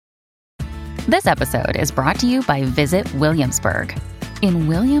This episode is brought to you by Visit Williamsburg. In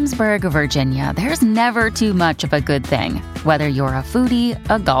Williamsburg, Virginia, there's never too much of a good thing. Whether you're a foodie,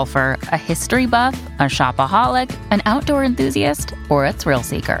 a golfer, a history buff, a shopaholic, an outdoor enthusiast, or a thrill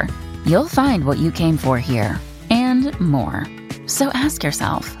seeker, you'll find what you came for here and more. So ask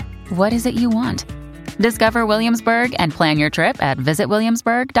yourself, what is it you want? Discover Williamsburg and plan your trip at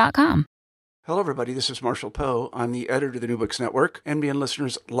visitwilliamsburg.com. Hello, everybody. This is Marshall Poe. I'm the editor of the New Books Network. NBN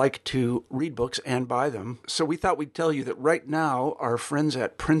listeners like to read books and buy them. So we thought we'd tell you that right now, our friends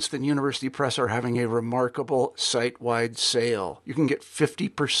at Princeton University Press are having a remarkable site-wide sale. You can get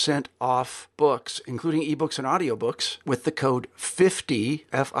 50% off books, including ebooks and audiobooks, with the code 50,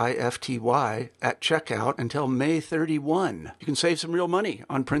 F-I-F-T-Y, at checkout until May 31. You can save some real money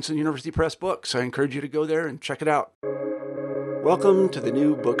on Princeton University Press books. I encourage you to go there and check it out. Welcome to the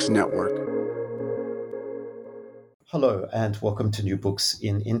New Books Network. Hello, and welcome to New Books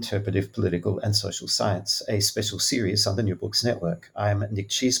in Interpretive Political and Social Science, a special series on the New Books Network. I'm Nick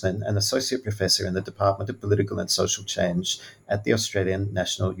Cheeseman, an Associate Professor in the Department of Political and Social Change at the Australian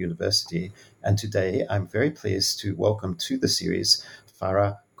National University. And today I'm very pleased to welcome to the series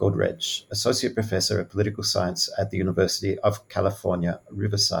Farah Godrej, Associate Professor of Political Science at the University of California,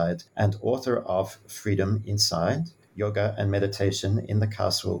 Riverside, and author of Freedom Inside, Yoga and Meditation in the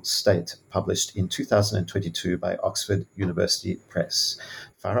Carceral State, published in 2022 by Oxford University Press.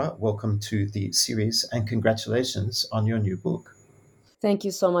 Farah, welcome to the series and congratulations on your new book. Thank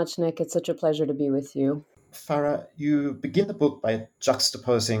you so much, Nick. It's such a pleasure to be with you. Farah, you begin the book by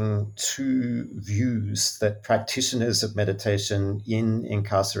juxtaposing two views that practitioners of meditation in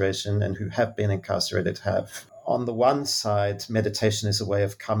incarceration and who have been incarcerated have. On the one side, meditation is a way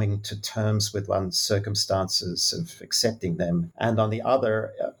of coming to terms with one's circumstances, of accepting them. And on the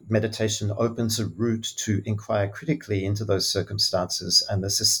other, meditation opens a route to inquire critically into those circumstances and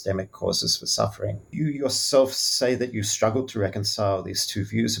the systemic causes for suffering. You yourself say that you struggled to reconcile these two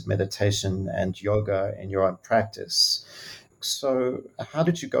views of meditation and yoga in your own practice. So how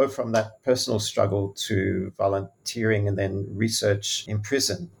did you go from that personal struggle to volunteering and then research in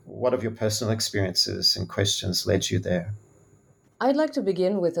prison? What of your personal experiences and questions led you there? I'd like to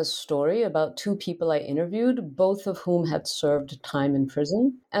begin with a story about two people I interviewed, both of whom had served time in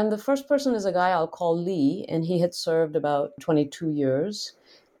prison. And the first person is a guy I'll call Lee, and he had served about 22 years.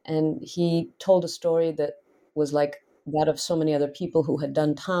 And he told a story that was like that of so many other people who had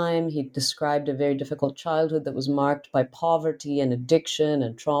done time. He described a very difficult childhood that was marked by poverty and addiction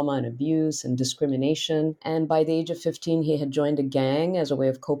and trauma and abuse and discrimination. And by the age of 15, he had joined a gang as a way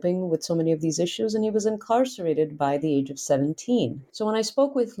of coping with so many of these issues, and he was incarcerated by the age of 17. So when I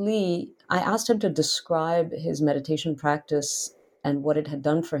spoke with Lee, I asked him to describe his meditation practice and what it had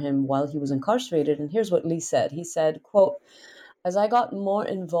done for him while he was incarcerated. And here's what Lee said. He said, quote, "As I got more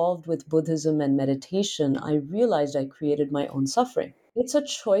involved with Buddhism and meditation, I realized I created my own suffering. It's a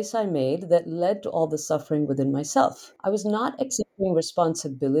choice I made that led to all the suffering within myself. I was not accepting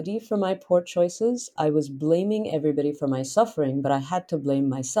responsibility for my poor choices. I was blaming everybody for my suffering, but I had to blame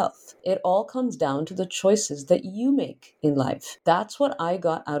myself. It all comes down to the choices that you make in life. That's what I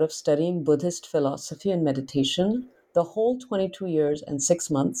got out of studying Buddhist philosophy and meditation. The whole 22 years and 6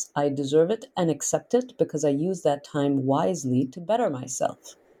 months, I deserve it and accept it because I use that time wisely to better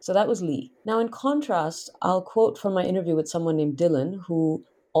myself." So that was Lee. Now, in contrast, I'll quote from my interview with someone named Dylan, who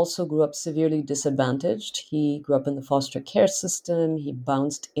also grew up severely disadvantaged. He grew up in the foster care system. He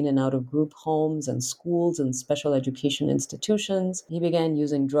bounced in and out of group homes and schools and special education institutions. He began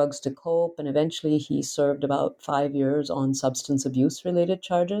using drugs to cope, and eventually he served about 5 years on substance abuse-related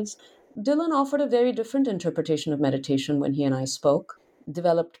charges. Dylan offered a very different interpretation of meditation when he and I spoke,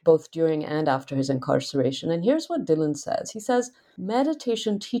 developed both during and after his incarceration. And here's what Dylan says. He says,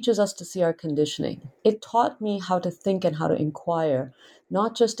 "Meditation teaches us to see our conditioning. It taught me how to think and how to inquire,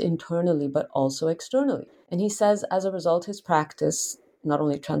 not just internally, but also externally." And he says, as a result, his practice not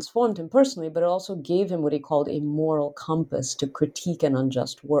only transformed him personally, but it also gave him what he called a moral compass to critique an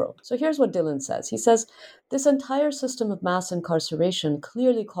unjust world. So here's what Dylan says. He says, "This entire system of mass incarceration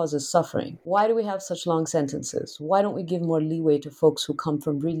clearly causes suffering. Why do we have such long sentences? Why don't we give more leeway to folks who come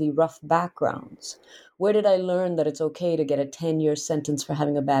from really rough backgrounds? Where did I learn that it's okay to get a 10-year sentence for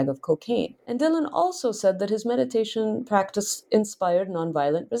having a bag of cocaine?" And Dylan also said that his meditation practice inspired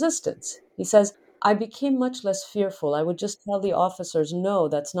nonviolent resistance. He says, "I became much less fearful. I would just tell the officers, no,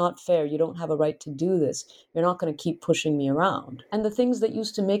 that's not fair. You don't have a right to do this. You're not going to keep pushing me around. And the things that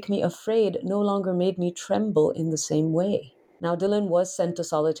used to make me afraid no longer made me tremble in the same way." Now, Dylan was sent to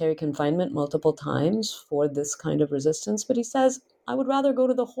solitary confinement multiple times for this kind of resistance, but he says, "I would rather go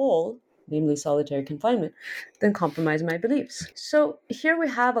to the hole namely solitary confinement, than compromise my beliefs. So here we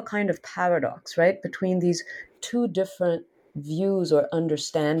have a kind of paradox, right, between these two different views or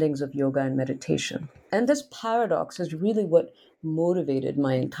understandings of yoga and meditation. And this paradox is really what motivated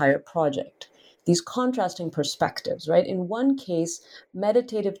my entire project. These contrasting perspectives, right? In one case,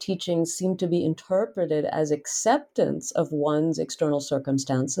 meditative teachings seem to be interpreted as acceptance of one's external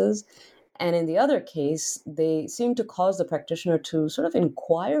circumstances. And in the other case, they seem to cause the practitioner to sort of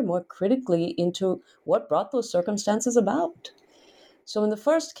inquire more critically into what brought those circumstances about. So, in the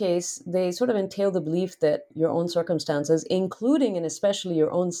first case, they sort of entail the belief that your own circumstances, including and especially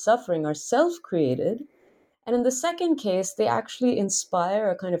your own suffering, are self created. And in the second case, they actually inspire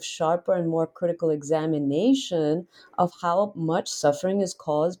a kind of sharper and more critical examination of how much suffering is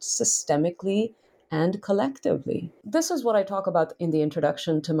caused systemically and collectively. This is what I talk about in the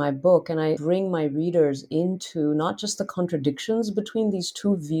introduction to my book, and I bring my readers into not just the contradictions between these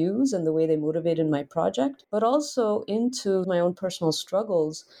two views and the way they motivated my project, but also into my own personal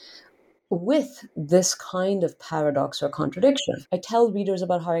struggles with this kind of paradox or contradiction. I tell readers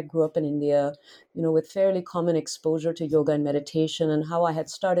about how I grew up in India, with fairly common exposure to yoga and meditation, and how I had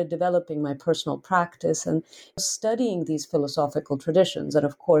started developing my personal practice and studying these philosophical traditions. And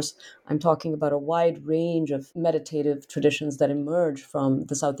of course, I'm talking about a wide range of meditative traditions that emerge from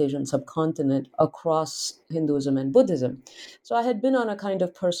the South Asian subcontinent across Hinduism and Buddhism. So I had been on a kind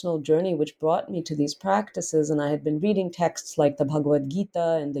of personal journey which brought me to these practices, and I had been reading texts like the Bhagavad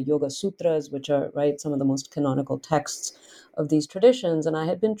Gita and the Yoga Sutras, which are, right, some of the most canonical texts of these traditions. And I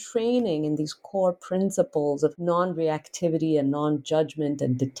had been training in these core principles of non-reactivity and non-judgment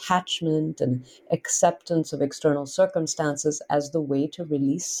and detachment and acceptance of external circumstances as the way to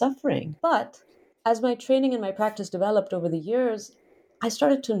release suffering. But as my training and my practice developed over the years, I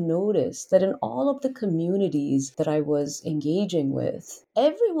started to notice that in all of the communities that I was engaging with,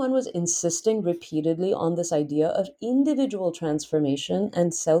 everyone was insisting repeatedly on this idea of individual transformation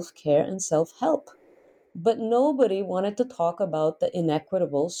and self-care and self-help. But nobody wanted to talk about the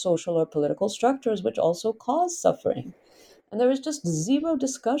inequitable social or political structures which also cause suffering. And there was just zero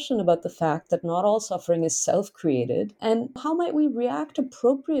discussion about the fact that not all suffering is self-created, and how might we react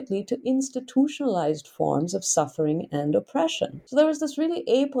appropriately to institutionalized forms of suffering and oppression. So there was this really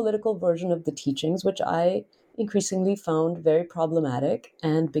apolitical version of the teachings, which I increasingly found very problematic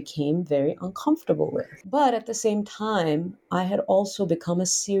and became very uncomfortable with. But at the same time, I had also become a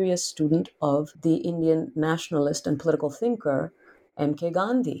serious student of the Indian nationalist and political thinker, M.K.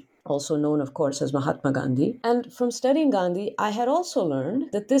 Gandhi, also known, of course, as Mahatma Gandhi. And from studying Gandhi, I had also learned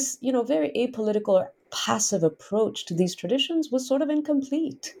that this, very apolitical or passive approach to these traditions was sort of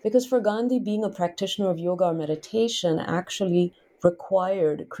incomplete. Because for Gandhi, being a practitioner of yoga or meditation actually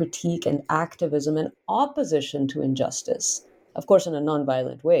required critique and activism and opposition to injustice. Of course, in a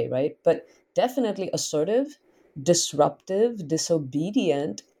nonviolent way, right? But definitely assertive, disruptive,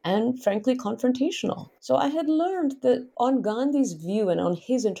 disobedient, and frankly confrontational. So I had learned that on Gandhi's view and on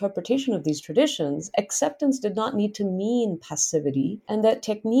his interpretation of these traditions, acceptance did not need to mean passivity, and that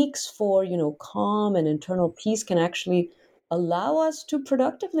techniques for, calm and internal peace can actually allow us to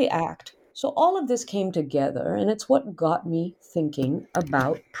productively act. So all of this came together, and it's what got me thinking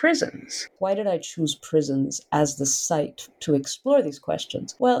about prisons. Why did I choose prisons as the site to explore these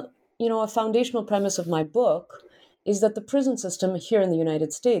questions? Well, a foundational premise of my book is that the prison system here in the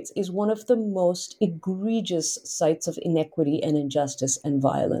United States is one of the most egregious sites of inequity and injustice and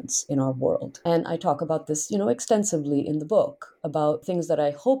violence in our world. And I talk about this, extensively in the book, about things that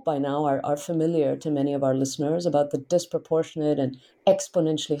I hope by now are familiar to many of our listeners, about the disproportionate and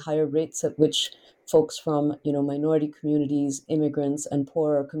exponentially higher rates at which folks from, minority communities, immigrants, and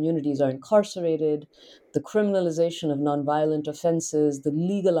poorer communities are incarcerated, the criminalization of nonviolent offenses, the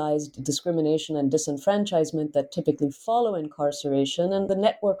legalized discrimination and disenfranchisement that typically follow incarceration, and the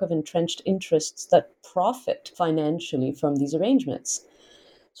network of entrenched interests that profit financially from these arrangements.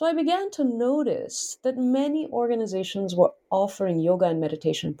 So I began to notice that many organizations were offering yoga and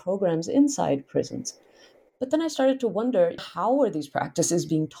meditation programs inside prisons. But then I started to wonder, how were these practices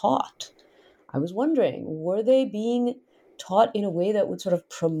being taught? I was wondering, were they being taught in a way that would sort of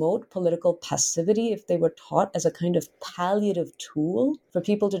promote political passivity if they were taught as a kind of palliative tool for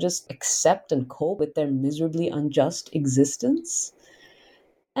people to just accept and cope with their miserably unjust existence?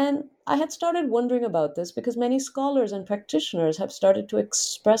 And I had started wondering about this because many scholars and practitioners have started to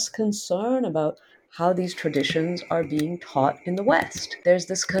express concern about how these traditions are being taught in the West. There's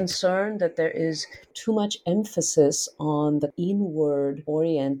this concern that there is too much emphasis on the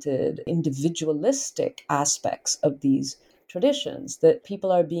inward-oriented, individualistic aspects of these traditions, that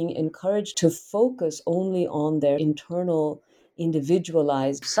people are being encouraged to focus only on their internal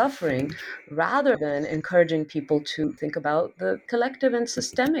individualized suffering rather than encouraging people to think about the collective and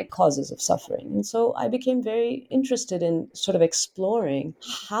systemic causes of suffering. And so I became very interested in sort of exploring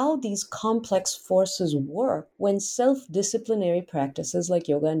how these complex forces work when self-disciplinary practices like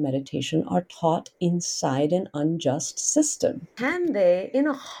yoga and meditation are taught inside an unjust system. Can they, in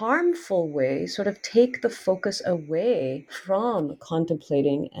a harmful way, sort of take the focus away from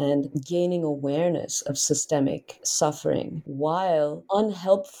contemplating and gaining awareness of systemic suffering while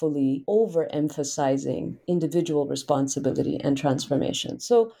unhelpfully overemphasizing individual responsibility and transformation?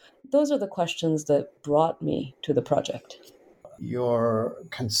 So those are the questions that brought me to the project. Your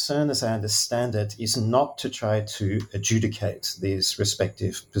concern, as I understand it, is not to try to adjudicate these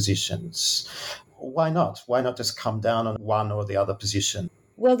respective positions. Why not? Why not just come down on one or the other position?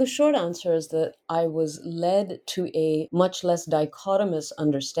 Well, the short answer is that I was led to a much less dichotomous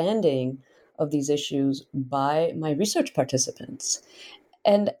understanding of these issues by my research participants.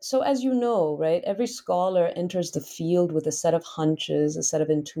 And so, as you know, right, every scholar enters the field with a set of hunches, a set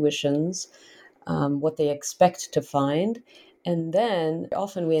of intuitions, what they expect to find. And then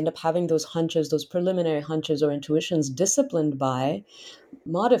often we end up having those hunches, those preliminary hunches or intuitions disciplined by,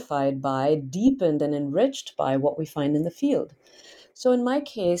 modified by, deepened and enriched by what we find in the field. So in my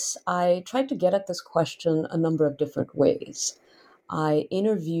case, I tried to get at this question a number of different ways. I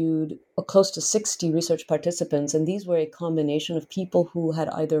interviewed close to 60 research participants, and these were a combination of people who had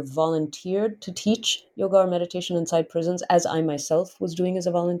either volunteered to teach yoga or meditation inside prisons, as I myself was doing as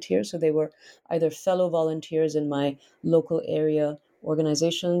a volunteer. So they were either fellow volunteers in my local area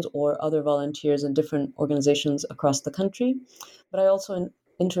organizations or other volunteers in different organizations across the country. But I also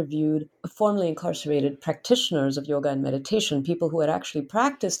interviewed formerly incarcerated practitioners of yoga and meditation, people who had actually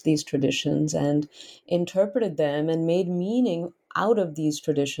practiced these traditions and interpreted them and made meaning out of these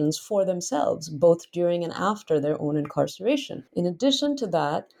traditions for themselves, both during and after their own incarceration. In addition to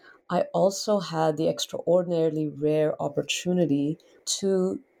that, I also had the extraordinarily rare opportunity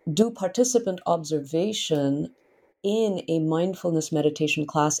to do participant observation in a mindfulness meditation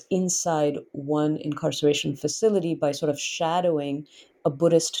class inside one incarceration facility by sort of shadowing a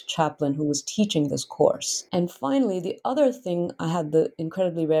Buddhist chaplain who was teaching this course. And finally, the other thing I had the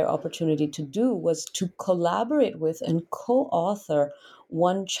incredibly rare opportunity to do was to collaborate with and co-author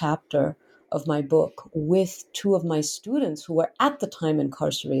one chapter of my book with two of my students who were at the time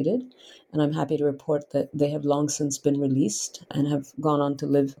incarcerated. And I'm happy to report that they have long since been released and have gone on to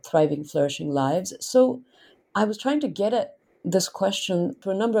live thriving, flourishing lives. So I was trying to get at this question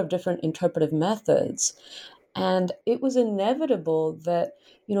through a number of different interpretive methods. And it was inevitable that,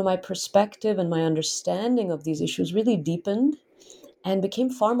 my perspective and my understanding of these issues really deepened and became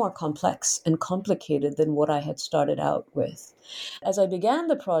far more complex and complicated than what I had started out with. As I began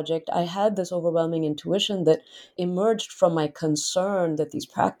the project, I had this overwhelming intuition that emerged from my concern that these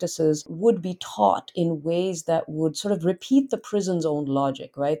practices would be taught in ways that would sort of repeat the prison's own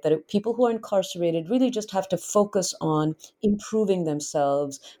logic, right? That people who are incarcerated really just have to focus on improving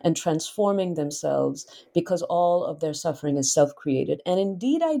themselves and transforming themselves because all of their suffering is self-created. And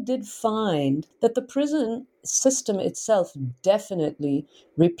indeed, I did find that the prison system itself definitely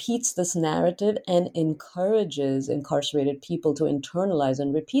repeats this narrative and encourages incarcerated people to internalize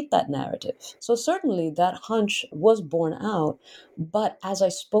and repeat that narrative. So certainly that hunch was borne out, but as I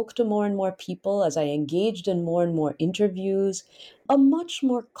spoke to more and more people, as I engaged in more and more interviews, a much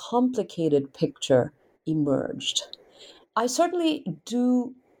more complicated picture emerged. I certainly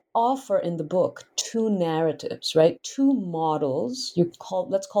do offer in the book two narratives, right? Two models,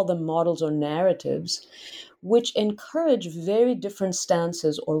 let's call them models or narratives, which encourage very different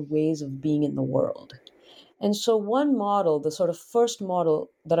stances or ways of being in the world. And so one model, the sort of first model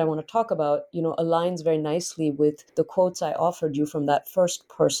that I want to talk about, aligns very nicely with the quotes I offered you from that first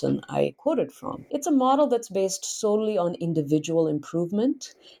person I quoted from. It's a model that's based solely on individual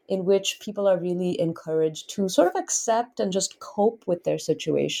improvement, in which people are really encouraged to sort of accept and just cope with their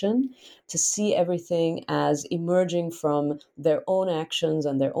situation, to see everything as emerging from their own actions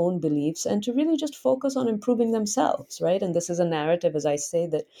and their own beliefs, and to really just focus on improving themselves, right? And this is a narrative, as I say,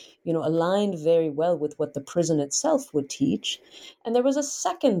 that, aligned very well with what the prison itself would teach. And there was a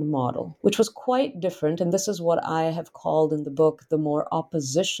second model, which was quite different. And this is what I have called in the book the more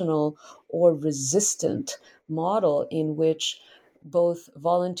oppositional or resistant model, in which both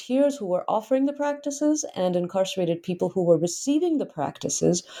volunteers who were offering the practices and incarcerated people who were receiving the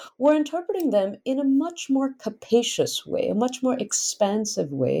practices were interpreting them in a much more capacious way, a much more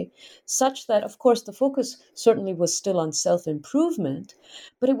expansive way, such that, of course, the focus certainly was still on self-improvement,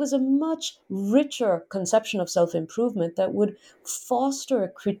 but it was a much richer conception of self-improvement that would foster a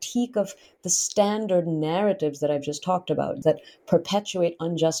critique of the standard narratives that I've just talked about, that perpetuate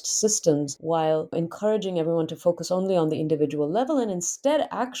unjust systems while encouraging everyone to focus only on the individual level and instead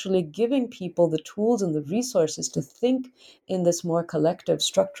actually giving people the tools and the resources to think in this more collective,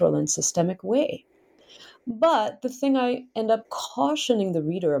 structural, and systemic way. But the thing I end up cautioning the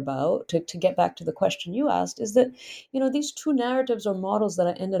reader about, to get back to the question you asked, is that, these two narratives or models that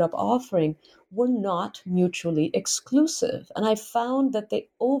I ended up offering were not mutually exclusive. And I found that they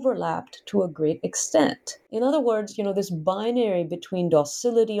overlapped to a great extent. In other words, this binary between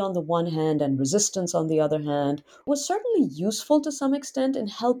docility on the one hand and resistance on the other hand was certainly useful to some extent in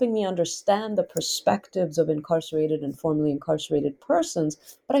helping me understand the perspectives of incarcerated and formerly incarcerated persons,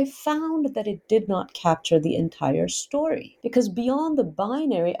 but I found that it did not capture the entire story. Because beyond the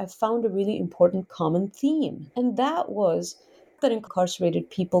binary, I found a really important common theme, and that was that incarcerated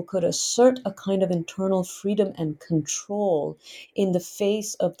people could assert a kind of internal freedom and control in the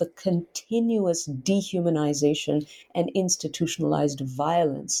face of the continuous dehumanization and institutionalized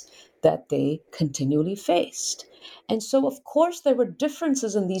violence that they continually faced. And so, of course, there were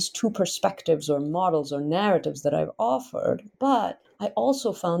differences in these two perspectives or models or narratives that I've offered, but I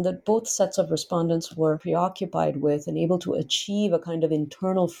also found that both sets of respondents were preoccupied with and able to achieve a kind of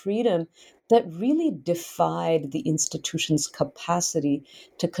internal freedom that really defied the institution's capacity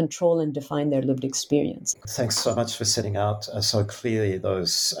to control and define their lived experience. Thanks so much for setting out so clearly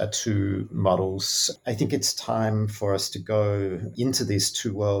those two models. I think it's time for us to go into these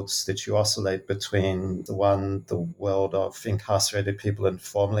two worlds that you oscillate between. The one, the world of incarcerated people and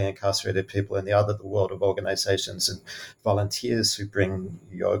formerly incarcerated people, and the other, the world of organizations and volunteers who bring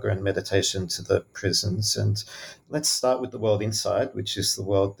yoga and meditation to the prisons. And let's start with the world inside, which is the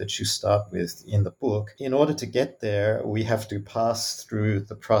world that you start with in the book. In order to get there, we have to pass through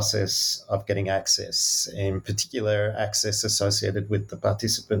the process of getting access, in particular, access associated with the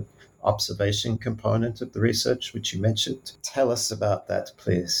participant observation component of the research, which you mentioned. Tell us about that,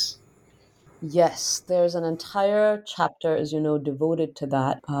 please. Yes, there's an entire chapter, as you know, devoted to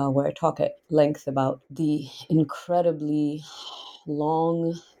that, where I talk at length about the incredibly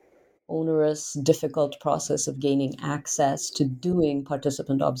long, onerous, difficult process of gaining access to doing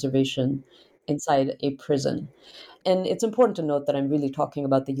participant observation inside a prison. And it's important to note that I'm really talking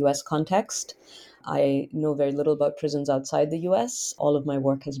about the US context. I know very little about prisons outside the US. All of my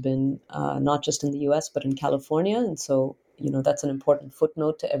work has been not just in the US, but in California. And so, that's an important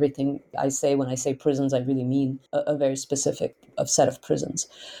footnote to everything I say. When I say prisons, I really mean a very specific set of prisons.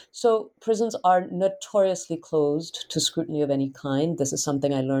 So prisons are notoriously closed to scrutiny of any kind. This is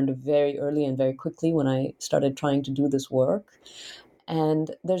something I learned very early and very quickly when I started trying to do this work.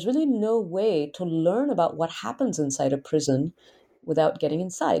 And there's really no way to learn about what happens inside a prison without getting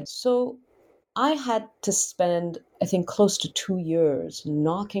inside. So I had to spend, I think, close to 2 years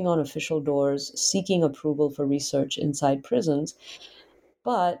knocking on official doors, seeking approval for research inside prisons.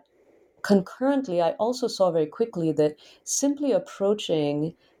 But concurrently, I also saw very quickly that simply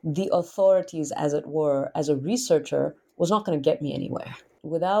approaching the authorities, as it were, as a researcher was not going to get me anywhere.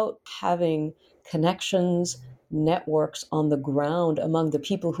 Without having connections, networks on the ground among the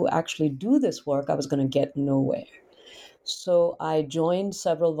people who actually do this work, I was going to get nowhere. So I joined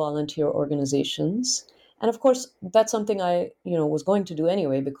several volunteer organizations. And of course, that's something I, was going to do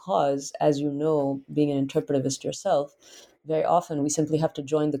anyway, because as you know, being an interpretivist yourself, very often we simply have to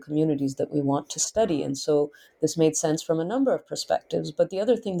join the communities that we want to study. And so this made sense from a number of perspectives. But the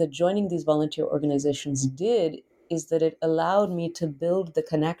other thing that joining these volunteer organizations did is that it allowed me to build the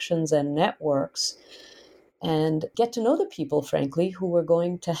connections and networks and get to know the people, frankly, who were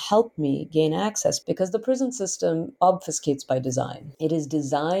going to help me gain access, because the prison system obfuscates by design. It is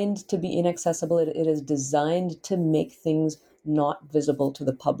designed to be inaccessible. It is designed to make things not visible to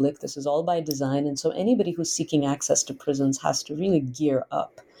the public. This is all by design. And so anybody who's seeking access to prisons has to really gear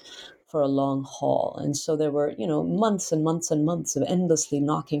up for a long haul. And so there were, months and months and months of endlessly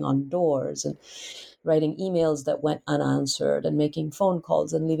knocking on doors and writing emails that went unanswered and making phone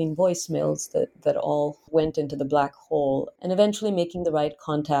calls and leaving voicemails that all went into the black hole, and eventually making the right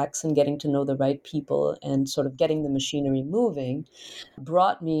contacts and getting to know the right people and sort of getting the machinery moving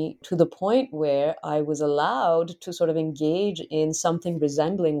brought me to the point where I was allowed to sort of engage in something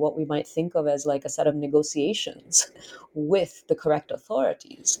resembling what we might think of as like a set of negotiations with the correct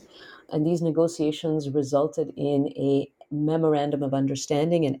authorities. And these negotiations resulted in a memorandum of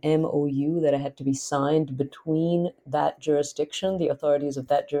understanding, an MOU that had to be signed between that jurisdiction, the authorities of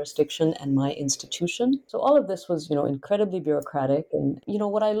that jurisdiction, and my institution. So all of this was, incredibly bureaucratic. And,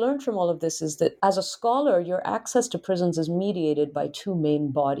 what I learned from all of this is that as a scholar, your access to prisons is mediated by two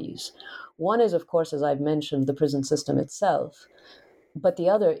main bodies. One is, of course, as I've mentioned, the prison system itself, but the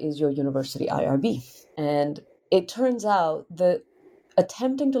other is your university IRB. And it turns out that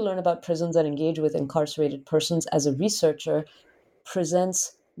attempting to learn about prisons and engage with incarcerated persons as a researcher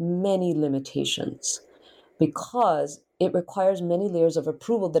presents many limitations because it requires many layers of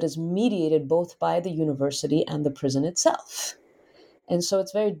approval that is mediated both by the university and the prison itself. And so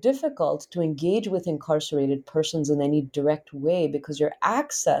it's very difficult to engage with incarcerated persons in any direct way because your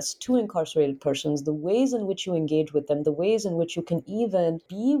access to incarcerated persons, the ways in which you engage with them, the ways in which you can even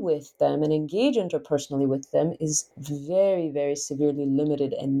be with them and engage interpersonally with them is very, very severely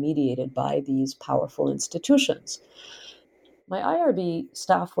limited and mediated by these powerful institutions. My IRB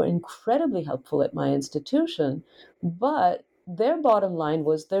staff were incredibly helpful at my institution, but their bottom line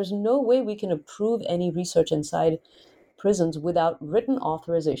was there's no way we can approve any research inside prisons without written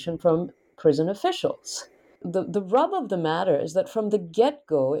authorization from prison officials. The rub of the matter is that from the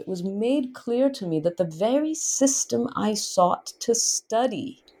get-go, it was made clear to me that the very system I sought to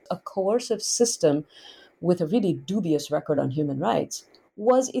study, a coercive system with a really dubious record on human rights,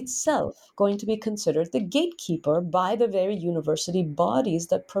 was itself going to be considered the gatekeeper by the very university bodies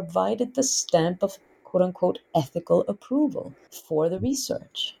that provided the stamp of quote-unquote ethical approval for the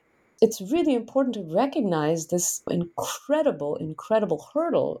research. It's really important to recognize this incredible, incredible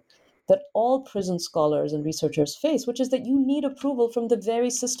hurdle that all prison scholars and researchers face, which is that you need approval from the very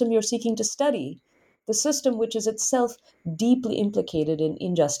system you're seeking to study, the system which is itself deeply implicated in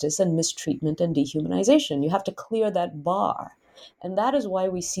injustice and mistreatment and dehumanization. You have to clear that bar. And that is why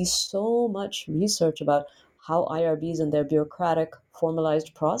we see so much research about how IRBs and their bureaucratic,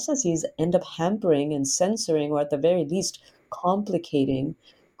 formalized processes end up hampering and censoring, or at the very least, complicating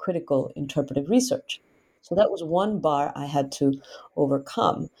critical interpretive research. So that was one bar I had to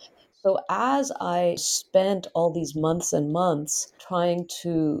overcome. So as I spent all these months and months trying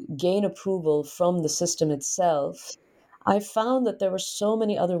to gain approval from the system itself, I found that there were so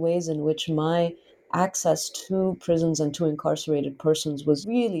many other ways in which my access to prisons and to incarcerated persons was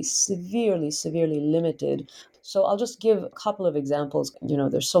really severely, severely limited. So I'll just give a couple of examples.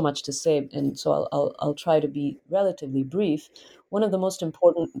 There's so much to say, and so I'll try to be relatively brief. One of the most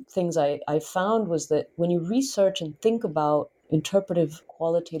important things I found was that when you research and think about interpretive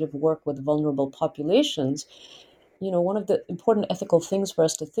qualitative work with vulnerable populations, one of the important ethical things for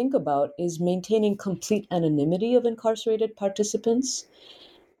us to think about is maintaining complete anonymity of incarcerated participants.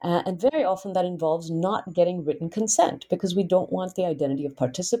 And very often that involves not getting written consent because we don't want the identity of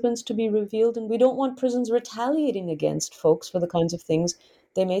participants to be revealed, and we don't want prisons retaliating against folks for the kinds of things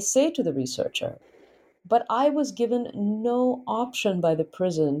they may say to the researcher. But I was given no option by the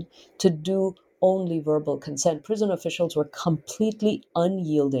prison to do only verbal consent. Prison officials were completely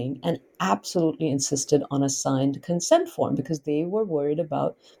unyielding and absolutely insisted on a signed consent form because they were worried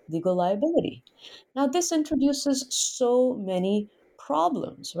about legal liability. Now, this introduces so many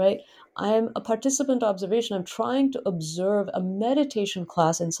problems, right? I'm a participant observation. I'm trying to observe a meditation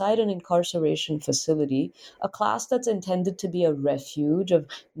class inside an incarceration facility, a class that's intended to be a refuge of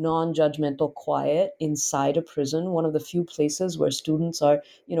non-judgmental quiet inside a prison, one of the few places where students are,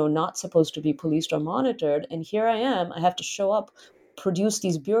 not supposed to be policed or monitored. And here I am, I have to show up, produce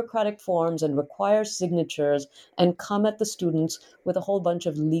these bureaucratic forms and require signatures and come at the students with a whole bunch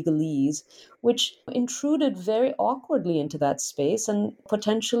of legalese, which intruded very awkwardly into that space and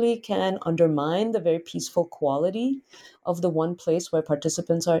potentially can undermine the very peaceful quality of the one place where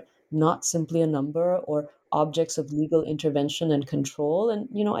participants are not simply a number or objects of legal intervention and control. And,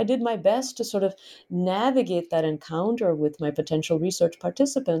 I did my best to sort of navigate that encounter with my potential research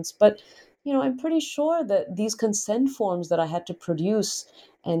participants. But, I'm pretty sure that these consent forms that I had to produce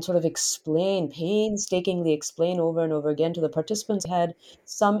and sort of painstakingly explain over and over again to the participants had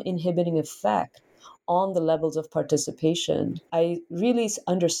some inhibiting effect on the levels of participation. I really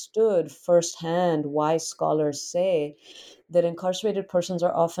understood firsthand why scholars say that incarcerated persons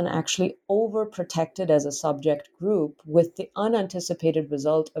are often actually overprotected as a subject group, with the unanticipated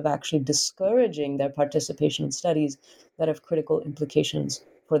result of actually discouraging their participation in studies that have critical implications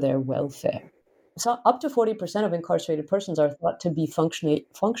for their welfare. So up to 40% of incarcerated persons are thought to be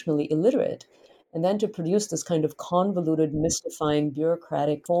functionally illiterate. And then to produce this kind of convoluted, mystifying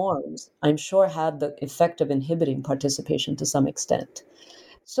bureaucratic forms, I'm sure had the effect of inhibiting participation to some extent.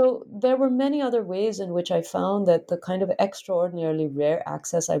 So there were many other ways in which I found that the kind of extraordinarily rare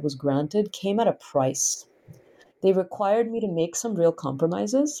access I was granted came at a price. they required me to make some real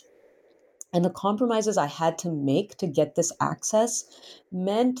compromises. And the compromises I had to make to get this access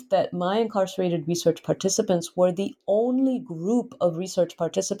meant that my incarcerated research participants were the only group of research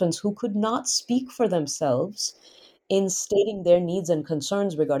participants who could not speak for themselves in stating their needs and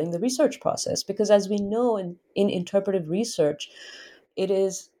concerns regarding the research process. Because as we know in interpretive research, it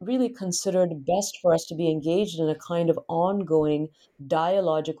is really considered best for us to be engaged in a kind of ongoing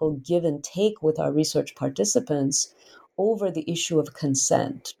dialogical give and take with our research participants over the issue of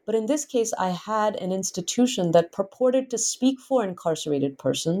consent. But in this case, I had an institution that purported to speak for incarcerated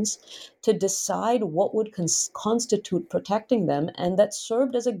persons, to decide what would constitute protecting them, and that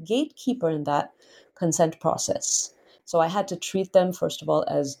served as a gatekeeper in that consent process. So I had to treat them, first of all,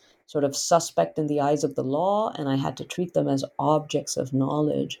 as sort of suspect in the eyes of the law, and I had to treat them as objects of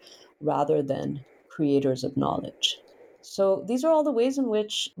knowledge rather than creators of knowledge. So these are all the ways in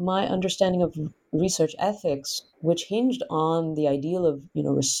which my understanding of research ethics, which hinged on the ideal of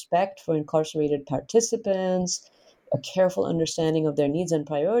respect for incarcerated participants, a careful understanding of their needs and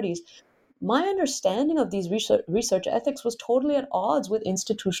priorities, my understanding of these research ethics was totally at odds with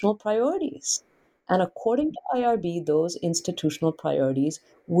institutional priorities. And according to IRB, those institutional priorities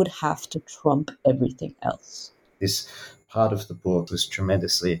would have to trump everything else. This part of the book was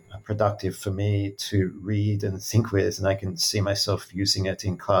tremendously productive for me to read and think with, and I can see myself using it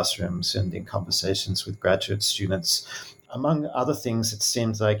in classrooms and in conversations with graduate students. Among other things, it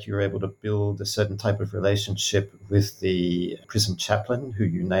seems like you're able to build a certain type of relationship with the prison chaplain, who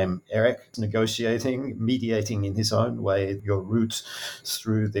you name Eric, negotiating, mediating in his own way your route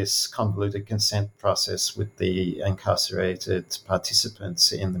through this convoluted consent process with the incarcerated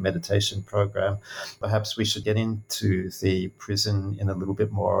participants in the meditation program. Perhaps we should get into the prison in a little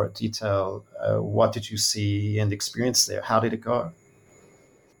bit more detail. What did you see and experience there? How did it go?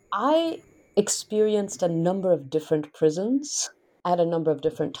 I experienced a number of different prisons at a number of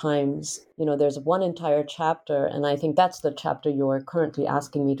different times. There's one entire chapter, and I think that's the chapter you're currently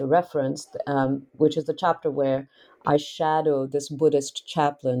asking me to reference, which is the chapter where I shadow this Buddhist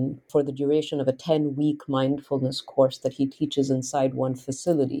chaplain for the duration of a 10-week mindfulness course that he teaches inside one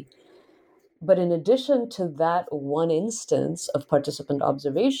facility. But in addition to that one instance of participant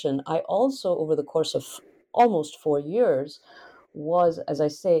observation, I also, over the course of almost 4 years, was, as I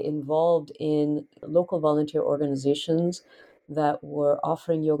say, involved in local volunteer organizations that were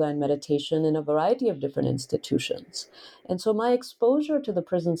offering yoga and meditation in a variety of different institutions. And so my exposure to the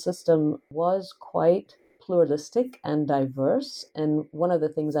prison system was quite pluralistic and diverse. And one of the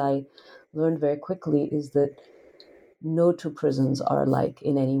things I learned very quickly is that no two prisons are alike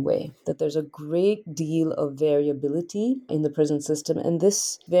in any way, that there's a great deal of variability in the prison system. And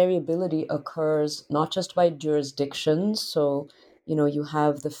this variability occurs not just by jurisdictions. So, you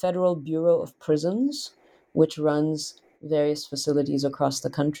have the Federal Bureau of Prisons, which runs various facilities across the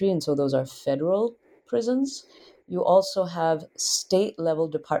country. And so those are federal prisons. You also have state level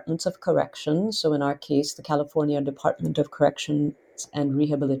departments of correction. So in our case, the California Department of Corrections and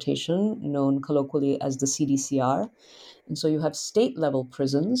Rehabilitation, known colloquially as the CDCR. And so you have state level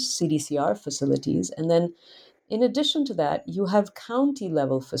prisons, CDCR facilities, and then in addition to that, you have county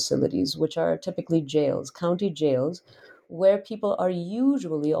level facilities, which are typically jails, county jails, where people are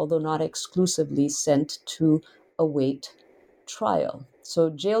usually, although not exclusively, sent to await trial. So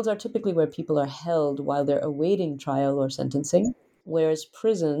jails are typically where people are held while they're awaiting trial or sentencing, whereas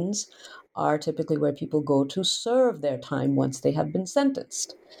prisons are typically where people go to serve their time once they have been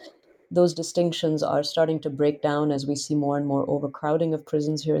sentenced. Those distinctions are starting to break down as we see more and more overcrowding of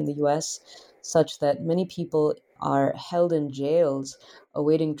prisons here in the US, such that many people are held in jails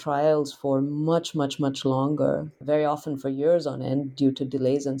awaiting trials for much, much, much longer, very often for years on end due to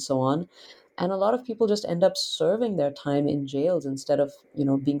delays and so on. And a lot of people just end up serving their time in jails instead of,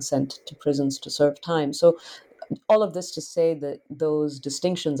 being sent to prisons to serve time. So all of this to say that those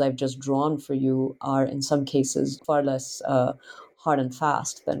distinctions I've just drawn for you are in some cases far less hard and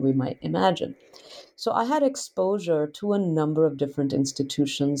fast than we might imagine. So I had exposure to a number of different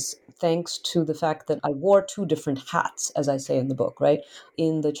institutions thanks to the fact that I wore two different hats, as I say in the book, right?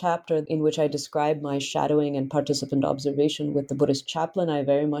 In the chapter in which I describe my shadowing and participant observation with the Buddhist chaplain, I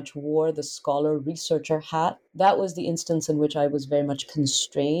very much wore the scholar researcher hat. That was the instance in which I was very much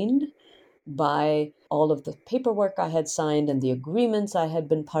constrained by all of the paperwork I had signed and the agreements I had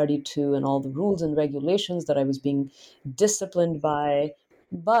been party to and all the rules and regulations that I was being disciplined by.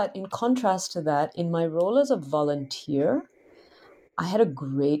 But in contrast to that, in my role as a volunteer, I had a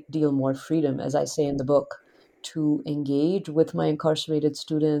great deal more freedom, as I say in the book, to engage with my incarcerated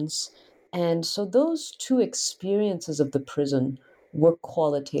students. And so those two experiences of the prison were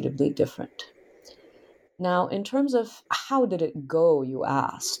qualitatively different. Now, in terms of how did it go, you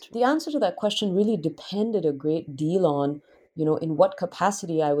asked, the answer to that question really depended a great deal on, in what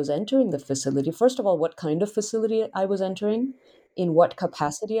capacity I was entering the facility. First of all, what kind of facility I was entering, in what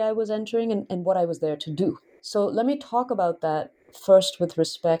capacity I was entering, and what I was there to do. So let me talk about that first with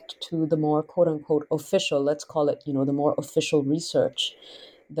respect to the more quote unquote official, let's call it, the more official research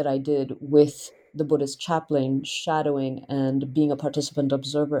that I did with the Buddhist chaplain, shadowing and being a participant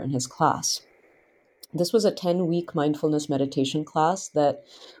observer in his class. This was a 10-week mindfulness meditation class that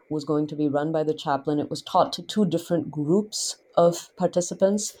was going to be run by the chaplain. It was taught to two different groups of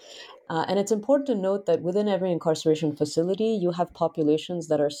participants. And it's important to note that within every incarceration facility, you have populations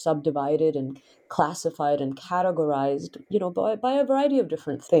that are subdivided and classified and categorized, by a variety of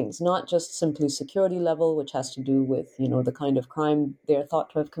different things, not just simply security level, which has to do with, the kind of crime they're thought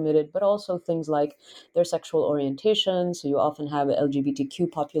to have committed, but also things like their sexual orientation. So you often have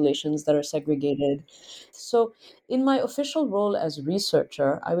LGBTQ populations that are segregated. So in my official role as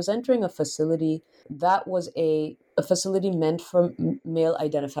researcher, I was entering a facility that was a facility meant for male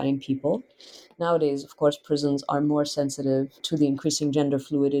identifying people. Nowadays, of course, prisons are more sensitive to the increasing gender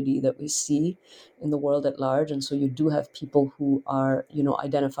fluidity that we see in the world at large. And so you do have people who are,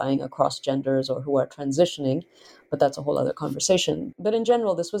 identifying across genders or who are transitioning, but that's a whole other conversation. But in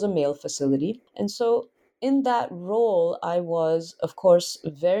general, this was a male facility. And so in that role, I was, of course,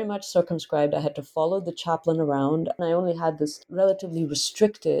 very much circumscribed. I had to follow the chaplain around, and I only had this relatively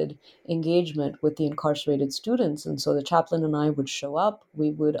restricted engagement with the incarcerated students. And so the chaplain and I would show up.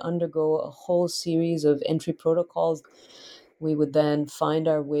 We would undergo a whole series of entry protocols. We would then find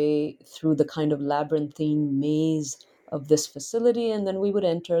our way through the kind of labyrinthine maze of this facility, and then we would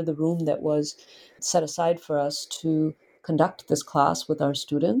enter the room that was set aside for us to conduct this class with our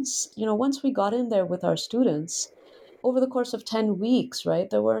students. Once we got in there with our students, over the course of 10 weeks, right,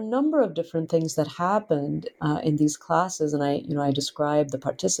 there were a number of different things that happened in these classes. And I describe the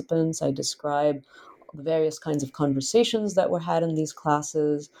participants, I describe the various kinds of conversations that were had in these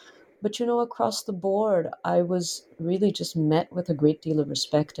classes. But, across the board, I was really just met with a great deal of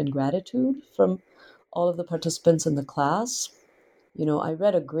respect and gratitude from all of the participants in the class. I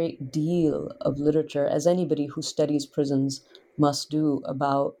read a great deal of literature, as anybody who studies prisons must do,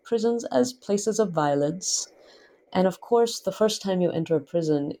 about prisons as places of violence. And of course, the first time you enter a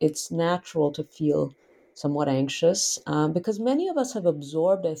prison, it's natural to feel somewhat anxious because many of us have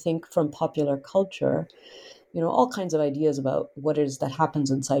absorbed, I think, from popular culture, all kinds of ideas about what it is that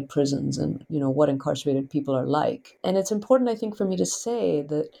happens inside prisons and, what incarcerated people are like. And it's important, I think, for me to say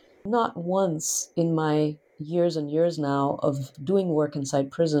that not once in my years and years now of doing work inside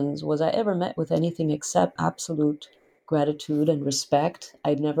prisons was I ever met with anything except absolute gratitude and respect.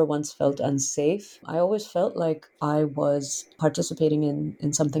 I'd never once felt unsafe. I always felt like I was participating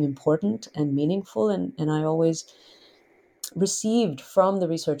in something important and meaningful, and I always received from the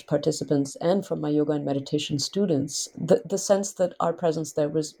research participants and from my yoga and meditation students the sense that our presence there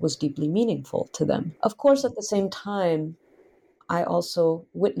was deeply meaningful to them. Of course, at the same time, I also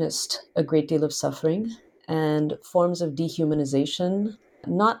witnessed a great deal of suffering and forms of dehumanization,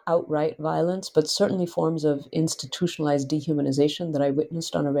 not outright violence, but certainly forms of institutionalized dehumanization that I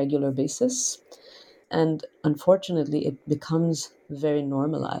witnessed on a regular basis. And unfortunately, it becomes very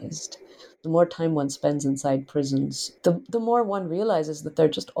normalized. The more time one spends inside prisons, the more one realizes that there are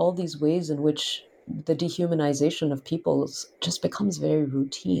just all these ways in which the dehumanization of people just becomes very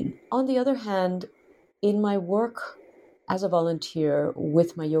routine. On the other hand, in my work as a volunteer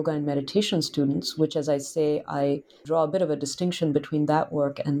with my yoga and meditation students, which, as I say, I draw a bit of a distinction between that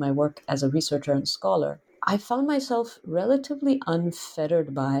work and my work as a researcher and scholar, I found myself relatively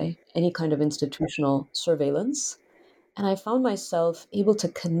unfettered by any kind of institutional surveillance. And I found myself able to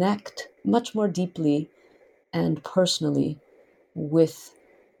connect much more deeply and personally with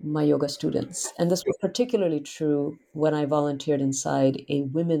my yoga students. And this was particularly true when I volunteered inside a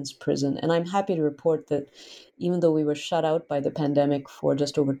women's prison. And I'm happy to report that even though we were shut out by the pandemic for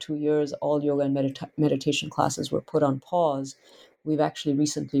just over 2 years, all yoga and meditation classes were put on pause. We've actually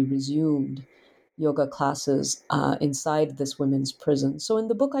recently resumed yoga classes inside this women's prison. So in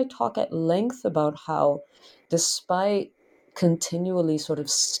the book, I talk at length about how, despite continually sort of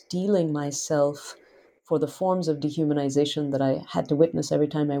steeling myself for the forms of dehumanization that I had to witness every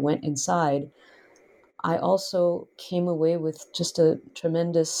time I went inside, I also came away with just a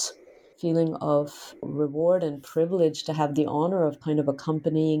tremendous feeling of reward and privilege to have the honor of kind of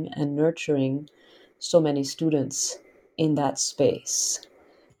accompanying and nurturing so many students in that space.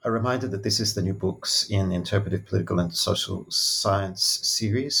 A reminder that this is the New Books in Interpretive Political and Social Science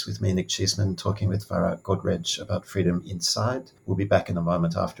series with me, Nick Cheeseman, talking with Farah Godrej about freedom inside. We'll be back in a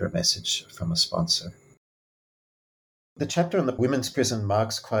moment after a message from a sponsor. The chapter on the women's prison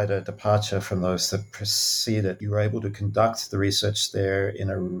marks quite a departure from those that preceded. You were able to conduct the research there in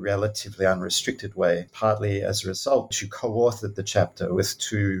a relatively unrestricted way, partly as a result. You co-authored the chapter with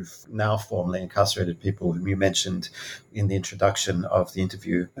two now formerly incarcerated people whom you mentioned in the introduction of the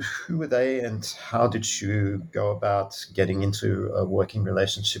interview. Who were they, and how did you go about getting into a working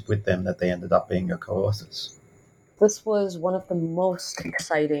relationship with them that they ended up being your co-authors? This was one of the most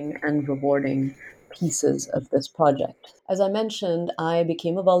exciting and rewarding pieces of this project. As I mentioned, I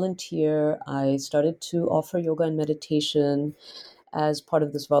became a volunteer. I started to offer yoga and meditation as part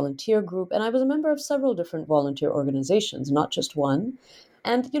of this volunteer group. And I was a member of several different volunteer organizations, not just one.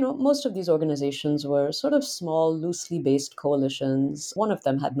 And, most of these organizations were sort of small, loosely based coalitions. One of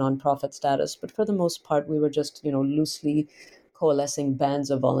them had nonprofit status, but for the most part, we were just, loosely coalescing bands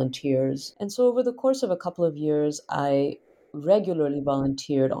of volunteers. And so over the course of a couple of years, I regularly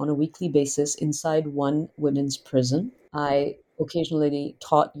volunteered on a weekly basis inside one women's prison. I occasionally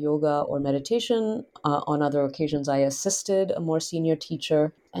taught yoga or meditation. On other occasions, I assisted a more senior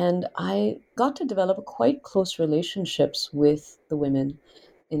teacher. And I got to develop quite close relationships with the women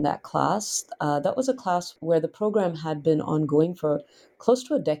in that class. That was a class where the program had been ongoing for close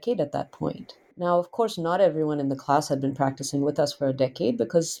to a decade at that point. Now, of course, not everyone in the class had been practicing with us for a decade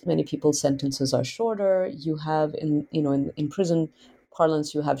because many people's sentences are shorter. You have in prison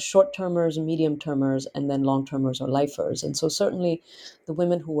parlance, you have short-termers, medium-termers, and then long-termers or lifers. And so certainly the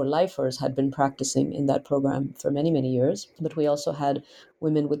women who were lifers had been practicing in that program for many, many years. But we also had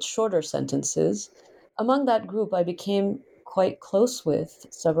women with shorter sentences. Among that group, I became quite close with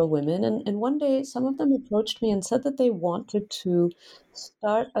several women. And one day, some of them approached me and said that they wanted to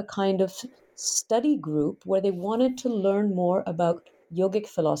start a kind of study group where they wanted to learn more about yogic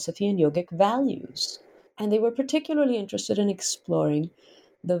philosophy and yogic values. And they were particularly interested in exploring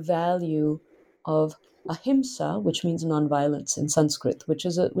the value of ahimsa, which means nonviolence in Sanskrit, which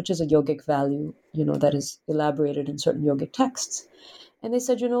is a yogic value, that is elaborated in certain yogic texts. And they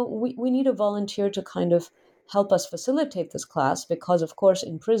said, we need a volunteer to kind of help us facilitate this class because, of course,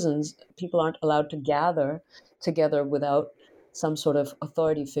 in prisons, people aren't allowed to gather together without some sort of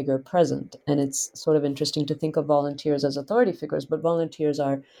authority figure present. And it's sort of interesting to think of volunteers as authority figures, but volunteers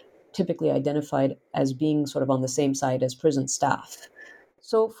are typically identified as being sort of on the same side as prison staff.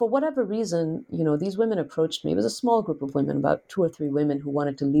 So for whatever reason, these women approached me. It was a small group of women, about 2 or 3 women who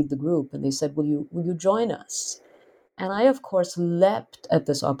wanted to lead the group. And they said, will you join us? And I, of course, leapt at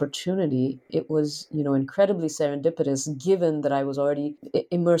this opportunity. It was, incredibly serendipitous, given that I was already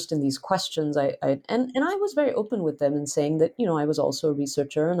immersed in these questions. And I was very open with them in saying that, I was also a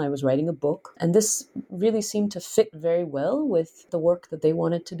researcher and I was writing a book. And this really seemed to fit very well with the work that they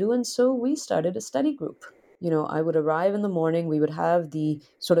wanted to do. And so we started a study group. I would arrive in the morning. We would have the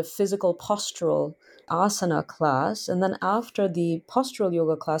sort of physical postural asana class. And then after the postural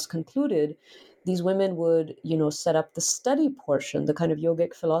yoga class concluded, these women would, set up the study portion, the kind of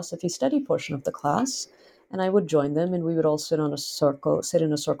yogic philosophy study portion of the class. And I would join them and we would all sit in a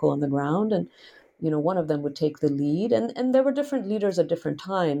circle on the ground. And, one of them would take the lead. And there were different leaders at different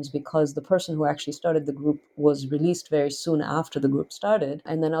times because the person who actually started the group was released very soon after the group started.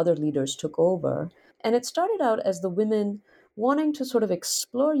 And then other leaders took over. And it started out as the women wanting to sort of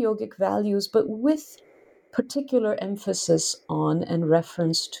explore yogic values, but with particular emphasis on and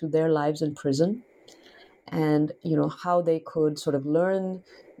reference to their lives in prison and how they could sort of learn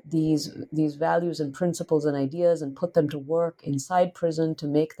these values and principles and ideas and put them to work inside prison to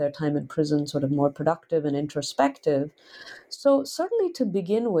make their time in prison sort of more productive and introspective. So certainly to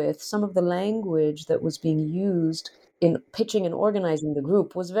begin with, some of the language that was being used in pitching and organizing the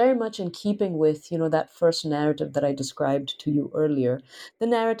group was very much in keeping with, that first narrative that I described to you earlier, the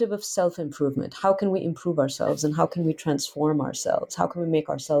narrative of self-improvement. How can we improve ourselves and how can we transform ourselves? How can we make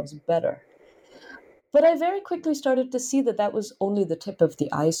ourselves better? But I very quickly started to see that that was only the tip of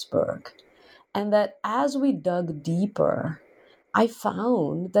the iceberg. And that as we dug deeper, I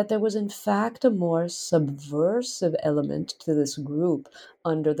found that there was, in fact, a more subversive element to this group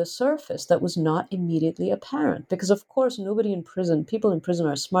under the surface that was not immediately apparent. Because, of course, people in prison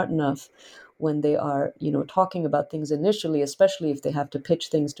are smart enough when they are, talking about things initially, especially if they have to pitch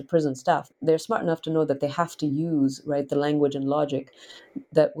things to prison staff. They're smart enough to know that they have to use, right, the language and logic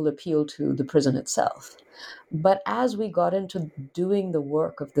that will appeal to the prison itself. But as we got into doing the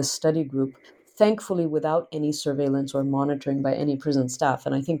work of this study group, thankfully without any surveillance or monitoring by any prison staff,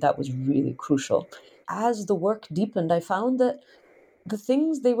 and I think that was really crucial. As the work deepened, I found that the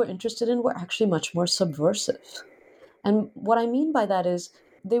things they were interested in were actually much more subversive. And what I mean by that is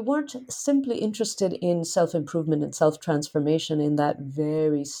they weren't simply interested in self-improvement and self-transformation in that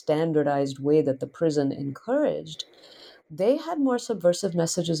very standardized way that the prison encouraged, They had more subversive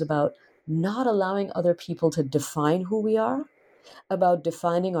messages about not allowing other people to define who we are, about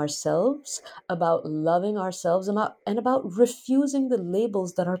defining ourselves, about loving ourselves, and about refusing the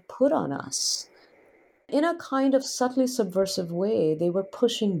labels that are put on us. In a kind of subtly subversive way, they were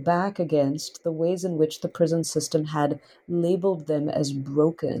pushing back against the ways in which the prison system had labeled them as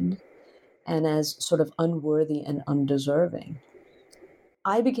broken and as sort of unworthy and undeserving.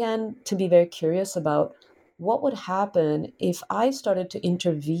 I began to be very curious about what would happen if I started to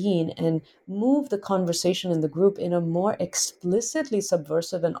intervene and move the conversation in the group in a more explicitly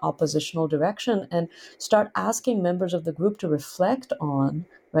subversive and oppositional direction, and start asking members of the group to reflect on,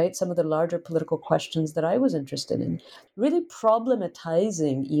 right, some of the larger political questions that I was interested in, really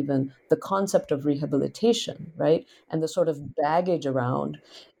problematizing even the concept of rehabilitation, right, and the sort of baggage around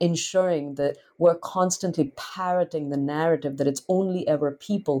ensuring that we're constantly parroting the narrative that it's only ever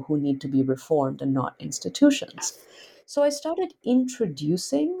people who need to be reformed and not institutions. So I started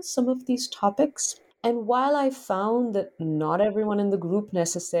introducing some of these topics. And while I found that not everyone in the group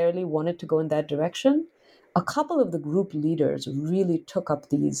necessarily wanted to go in that direction, a couple of the group leaders really took up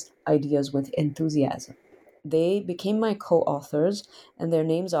these ideas with enthusiasm. They became my co authors, and their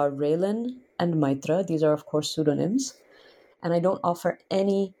names are Raylan and Maitra. These are, of course, pseudonyms. And I don't offer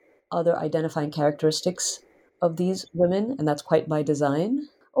any other identifying characteristics of these women, and that's quite by design.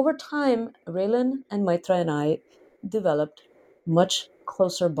 Over time, Raylan and Maitra and I developed much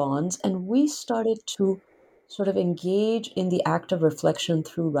closer bonds, and we started to sort of engage in the act of reflection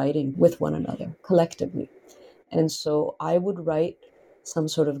through writing with one another collectively. And so I would write some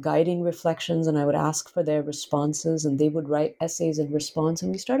sort of guiding reflections, and I would ask for their responses, and they would write essays in response,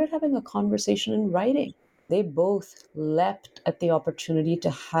 and we started having a conversation in writing. They both leapt at the opportunity to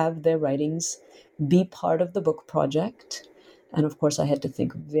have their writings be part of the book project. And of course, I had to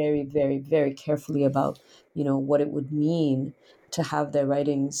think very, very, very carefully about, what it would mean to have their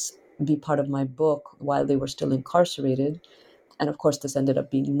writings be part of my book while they were still incarcerated. And of course, this ended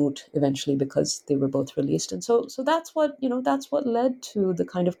up being moot eventually because they were both released. And so that's what led to the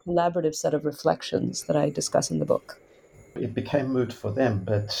kind of collaborative set of reflections that I discuss in the book. It became moot for them,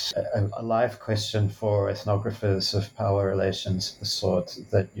 but a live question for ethnographers of power relations, the sort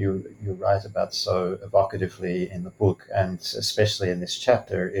that you write about so evocatively in the book, and especially in this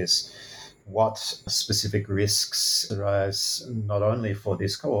chapter, is what specific risks arise not only for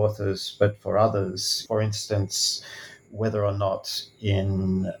these co-authors, but for others. For instance, whether or not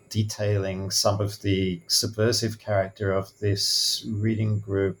in detailing some of the subversive character of this reading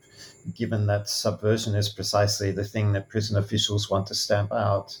group, given that subversion is precisely the thing that prison officials want to stamp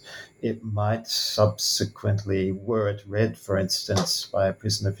out, it might subsequently, were it read, for instance, by a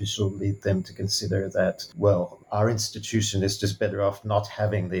prison official, lead them to consider that, well, our institution is just better off not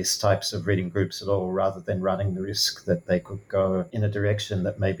having these types of reading groups at all, rather than running the risk that they could go in a direction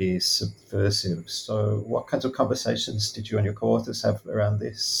that may be subversive. So what kinds of conversations did you and your co-authors have around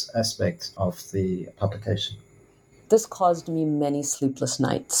this aspect of the publication? This caused me many sleepless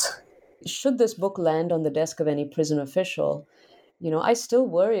nights. Should this book land on the desk of any prison official, I still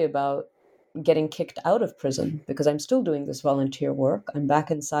worry about getting kicked out of prison because I'm still doing this volunteer work. I'm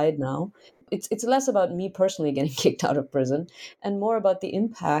back inside now. It's less about me personally getting kicked out of prison and more about the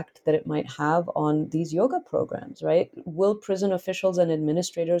impact that it might have on these yoga programs, right? Will prison officials and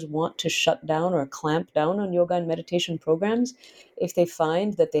administrators want to shut down or clamp down on yoga and meditation programs if they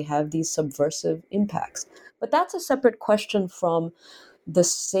find that they have these subversive impacts? But that's a separate question from the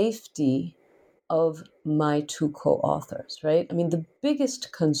safety of my two co-authors, right? I mean, the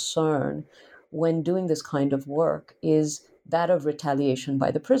biggest concern when doing this kind of work is that of retaliation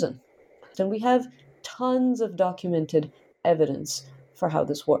by the prison. And we have tons of documented evidence for how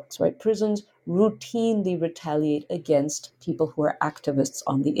this works, right? Prisons routinely retaliate against people who are activists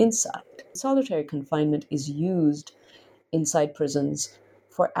on the inside. Solitary confinement is used inside prisons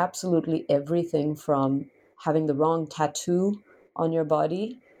for absolutely everything from having the wrong tattoo on your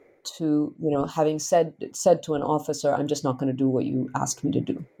body to having said to an officer, I'm just not going to do what you asked me to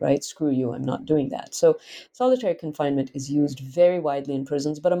do, right? Screw you, I'm not doing that. So solitary confinement is used very widely in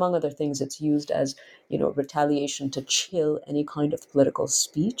prisons, but among other things, it's used as retaliation to chill any kind of political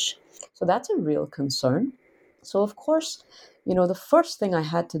speech. So that's a real concern. So of course, the first thing I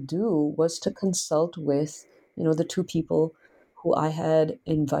had to do was to consult with the two people who I had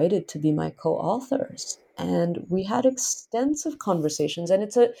invited to be my co-authors. And we had extensive conversations, and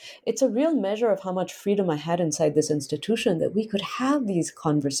it's a real measure of how much freedom I had inside this institution that we could have these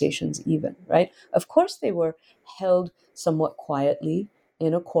conversations even, right? Of course, they were held somewhat quietly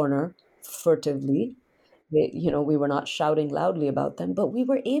in a corner, furtively. We were not shouting loudly about them, but we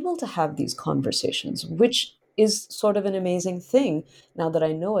were able to have these conversations, which is sort of an amazing thing now that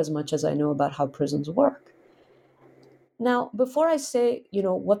I know as much as I know about how prisons work. Now, before I say,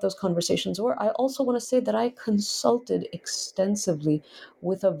 what those conversations were, I also want to say that I consulted extensively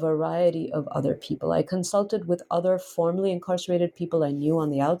with a variety of other people. I consulted with other formerly incarcerated people I knew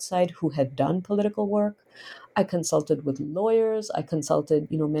on the outside who had done political work. I consulted with lawyers. I consulted,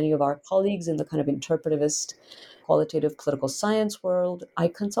 many of our colleagues in the kind of interpretivist, qualitative political science world. I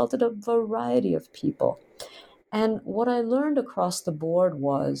consulted a variety of people. And what I learned across the board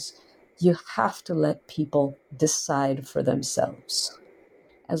was you have to let people decide for themselves.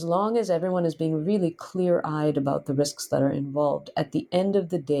 As long as everyone is being really clear-eyed about the risks that are involved, at the end of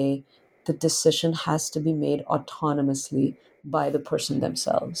the day, the decision has to be made autonomously by the person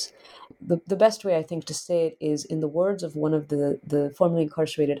themselves. The best way, I think, to say it is in the words of one of the formerly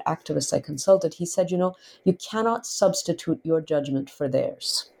incarcerated activists I consulted. He said, you cannot substitute your judgment for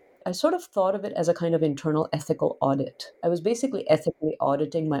theirs. I sort of thought of it as a kind of internal ethical audit. I was basically ethically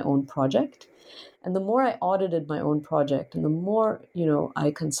auditing my own project. And the more I audited my own project and the more,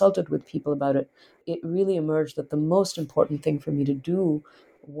 I consulted with people about it, it really emerged that the most important thing for me to do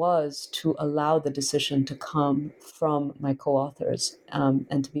was to allow the decision to come from my co-authors,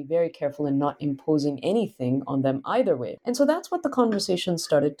 and to be very careful in not imposing anything on them either way. And so that's what the conversation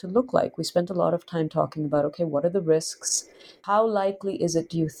started to look like. We spent a lot of time talking about, okay, what are the risks? How likely is it,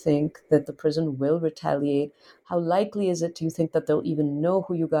 do you think, that the prison will retaliate? How likely is it, do you think, that they'll even know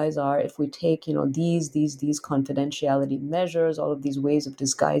who you guys are if we take, these confidentiality measures, all of these ways of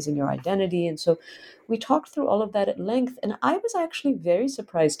disguising your identity? And so we talked through all of that at length. And I was actually very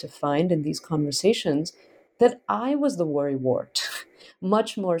surprised to find in these conversations that I was the worrywart,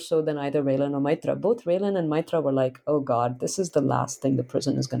 much more so than either Raylan or Maitra. Both Raylan and Maitra were like, oh God, this is the last thing the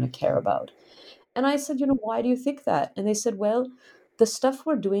prison is going to care about. And I said, why do you think that? And they said, well, the stuff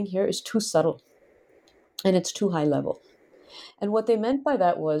we're doing here is too subtle and it's too high level. And what they meant by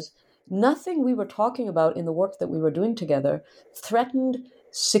that was nothing we were talking about in the work that we were doing together threatened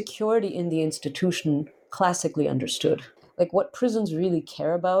security in the institution classically understood. Like what prisons really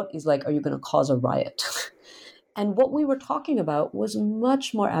care about is like, are you going to cause a riot? And what we were talking about was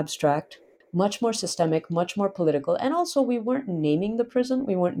much more abstract, much more systemic, much more political. And also we weren't naming the prison,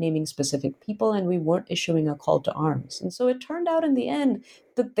 we weren't naming specific people, and we weren't issuing a call to arms. And so it turned out in the end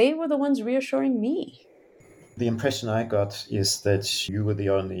that they were the ones reassuring me. The impression I got is that you were the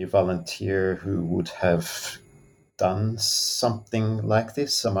only volunteer who would have done something like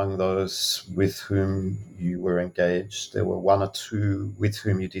this among those with whom you were engaged. There were one or two with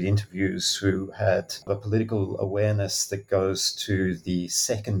whom you did interviews who had a political awareness that goes to the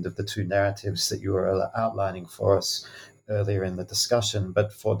second of the two narratives that you were outlining for us earlier in the discussion.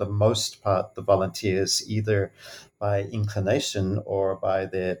 But for the most part, the volunteers, either by inclination or by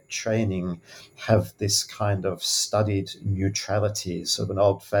their training, have this kind of studied neutrality, sort of an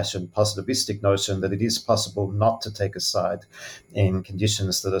old-fashioned positivistic notion that it is possible not to take a side in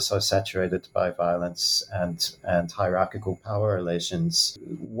conditions that are so saturated by violence and hierarchical power relations.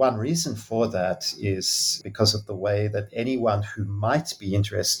 One reason for that is because of the way that anyone who might be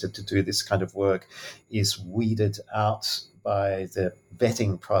interested to do this kind of work is weeded out by the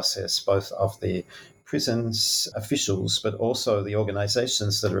vetting process, both of the prisons officials, but also the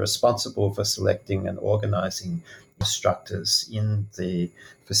organizations that are responsible for selecting and organizing instructors in the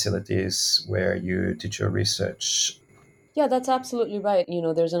facilities where you did your research. Yeah, that's absolutely right.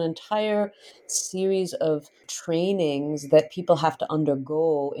 There's an entire series of trainings that people have to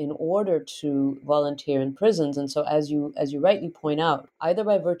undergo in order to volunteer in prisons. And so as you rightly point out, either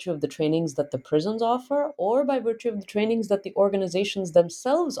by virtue of the trainings that the prisons offer or by virtue of the trainings that the organizations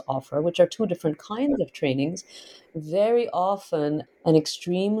themselves offer, which are two different kinds of trainings, very often an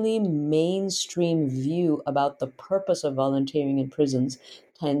extremely mainstream view about the purpose of volunteering in prisons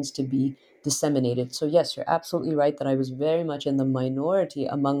tends to be disseminated. So yes, you're absolutely right that I was very much in the minority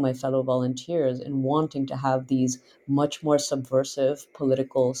among my fellow volunteers in wanting to have these much more subversive,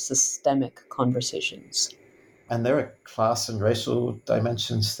 political, systemic conversations. And there are class and racial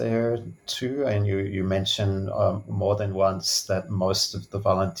dimensions there too. And you mentioned more than once that most of the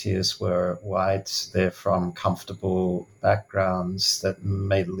volunteers were white. They're from comfortable backgrounds that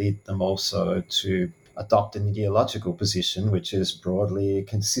may lead them also to adopt an ideological position which is broadly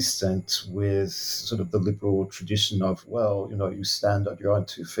consistent with sort of the liberal tradition of, well, you stand on your own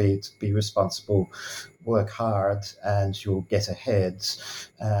 2 feet, be responsible, work hard, and you'll get ahead.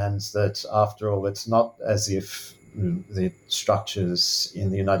 And that, after all, it's not as if the structures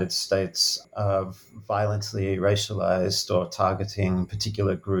in the United States are violently racialized or targeting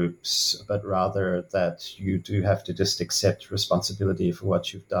particular groups, but rather that you do have to just accept responsibility for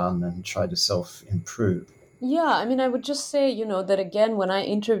what you've done and try to self-improve. Yeah, I mean, I would just say, that again, when I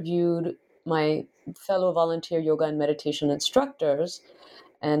interviewed my fellow volunteer yoga and meditation instructors,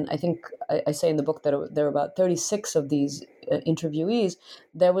 and I think I say in the book that there were about 36 of these interviewees,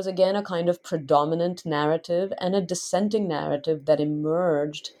 there was again a kind of predominant narrative and a dissenting narrative that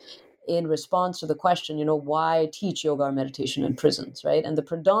emerged in response to the question, why teach yoga or meditation in prisons, right? And the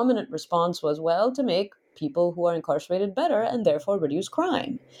predominant response was, well, to make people who are incarcerated better and therefore reduce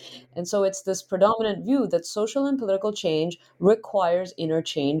crime. And so it's this predominant view that social and political change requires inner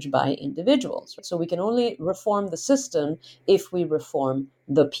change by individuals. So we can only reform the system if we reform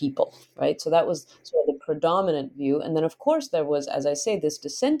the people, right? So that was sort of the predominant view. And then, of course, there was, as I say, this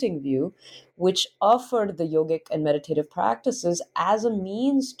dissenting view, which offered the yogic and meditative practices as a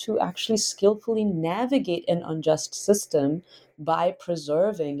means to actually skillfully navigate an unjust system by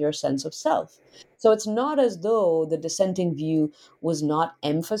preserving your sense of self. So it's not as though the dissenting view was not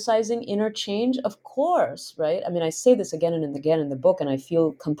emphasizing inner change. Of course, right? I mean, I say this again and again in the book, and I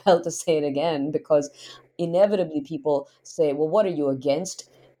feel compelled to say it again because inevitably people say, well, what are you against?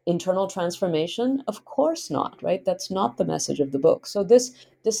 Internal transformation? Of course not, right? That's not the message of the book. So this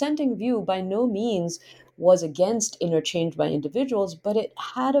dissenting view by no means was against inner change by individuals, but it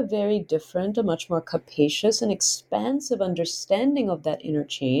had a very different, a much more capacious and expansive understanding of that inner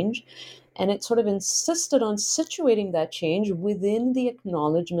change, and it sort of insisted on situating that change within the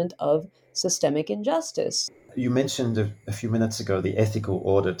acknowledgement of systemic injustice. You mentioned a few minutes ago the ethical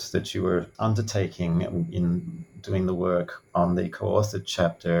audit that you were undertaking in doing the work on the co-authored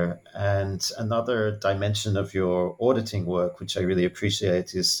chapter. And another dimension of your auditing work, which I really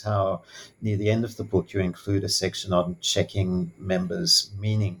appreciate, is how near the end of the book you include a section on checking members'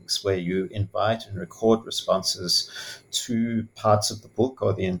 meanings, where you invite and record responses to parts of the book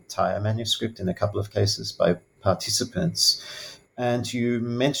or the entire manuscript in a couple of cases by participants. And you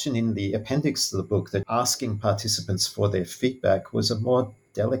mention in the appendix to the book that asking participants for their feedback was a more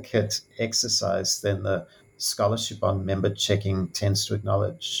delicate exercise than the scholarship on member checking tends to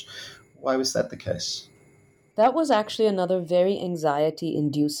acknowledge. Why was that the case? That was actually another very anxiety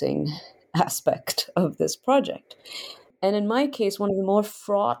inducing aspect of this project. And in my case, one of the more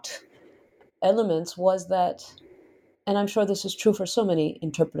fraught elements was that, and I'm sure this is true for so many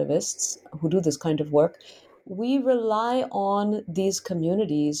interpretivists who do this kind of work, we rely on these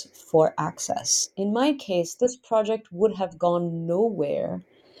communities for access. In my case, this project would have gone nowhere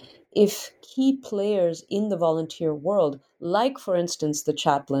if key players in the volunteer world, like, for instance, the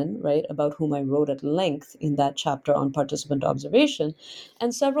chaplain, right, about whom I wrote at length in that chapter on participant observation,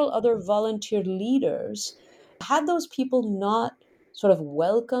 and several other volunteer leaders, had those people not sort of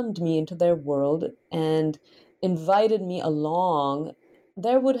welcomed me into their world and invited me along,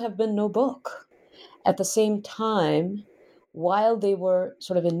 there would have been no book. At the same time, while they were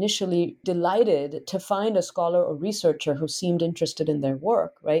sort of initially delighted to find a scholar or researcher who seemed interested in their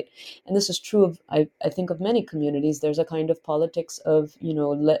work, right? And this is true of, I think, of many communities. There's a kind of politics of,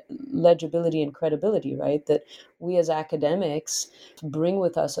 legibility and credibility, right? That we as academics bring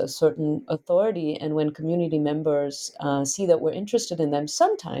with us a certain authority. And when community members see that we're interested in them,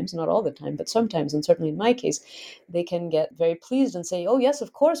 sometimes, not all the time, but sometimes, and certainly in my case, they can get very pleased and say, oh, yes,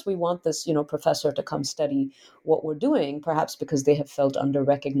 of course, we want this, professor to come study what we're doing, perhaps because they have felt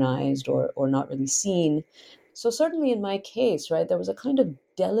under-recognized or not really seen. So certainly in my case, right, there was a kind of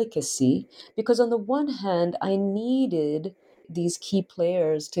delicacy because on the one hand, I needed these key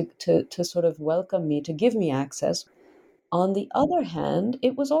players to sort of welcome me, to give me access. On the other hand,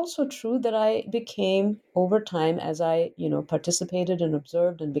 it was also true that I became, over time, as I, participated and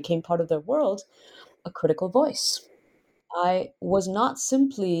observed and became part of their world, a critical voice. I was not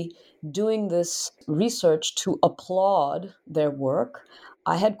simply doing this research to applaud their work.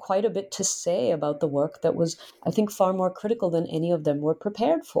 I had quite a bit to say about the work that was, I think, far more critical than any of them were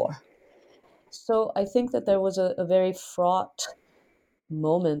prepared for. So I think that there was a very fraught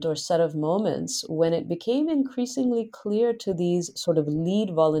moment or set of moments when it became increasingly clear to these sort of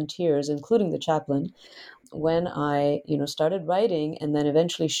lead volunteers, including the chaplain, when I, started writing and then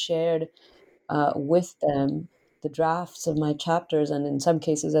eventually shared with them the drafts of my chapters, and in some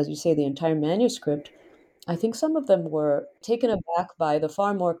cases, as you say, the entire manuscript. I think some of them were taken aback by the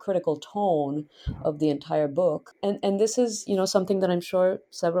far more critical tone of the entire book. And this is, something that I'm sure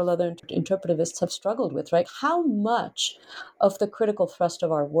several other interpretivists have struggled with, right? How much of the critical thrust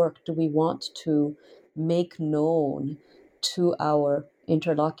of our work do we want to make known to our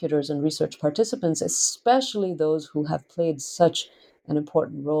interlocutors and research participants, especially those who have played such an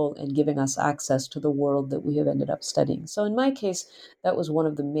important role in giving us access to the world that we have ended up studying. So in my case, that was one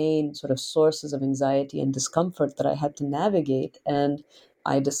of the main sort of sources of anxiety and discomfort that I had to navigate. And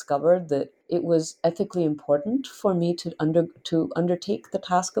I discovered that it was ethically important for me to undertake the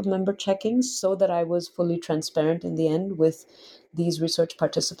task of member checking so that I was fully transparent in the end with these research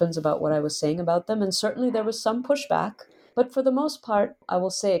participants about what I was saying about them. And certainly there was some pushback. But for the most part, I will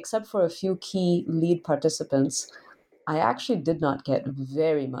say, except for a few key lead participants, I actually did not get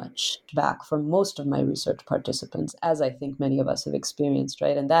very much back from most of my research participants, as I think many of us have experienced,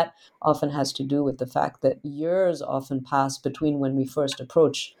 right? And that often has to do with the fact that years often pass between when we first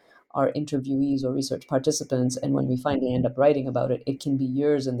approach our interviewees or research participants and when we finally end up writing about it. It can be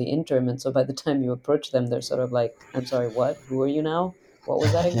years in the interim. And so by the time you approach them, they're sort of like, I'm sorry, what? Who are you now? What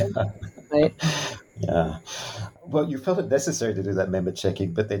was that again? Yeah. Right? Yeah. Well, you felt it necessary to do that member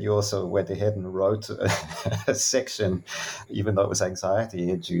checking, but then you also went ahead and wrote a section, even though it was anxiety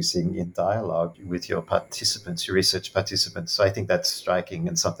inducing, in dialogue with your participants, your research participants. So I think that's striking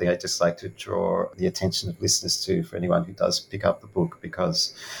and something I just like to draw the attention of listeners to for anyone who does pick up the book,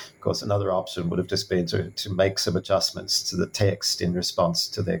 because, of course, another option would have just been to make some adjustments to the text in response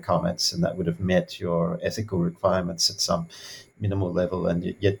to their comments, and that would have met your ethical requirements at some minimal level,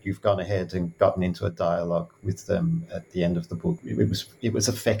 and yet you've gone ahead and gotten into a dialogue with them at the end of the book. It was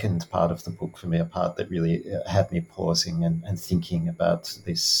a fecund part of the book for me, a part that really had me pausing and thinking about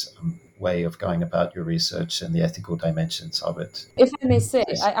this way of going about your research and the ethical dimensions of it. If I may say,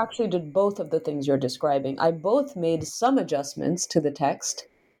 I actually did both of the things you're describing. I both made some adjustments to the text,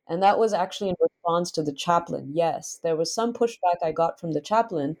 and that was actually in response to the chaplain. Yes, there was some pushback I got from the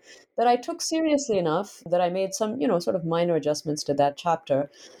chaplain that I took seriously enough that I made some, sort of minor adjustments to that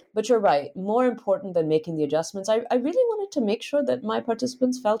chapter. But you're right, more important than making the adjustments, I really wanted to make sure that my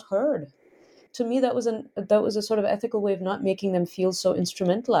participants felt heard. To me, that was a sort of ethical way of not making them feel so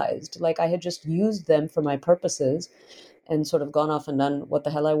instrumentalized, like I had just used them for my purposes and sort of gone off and done what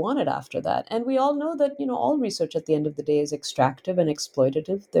the hell I wanted after that. And we all know that, all research at the end of the day is extractive and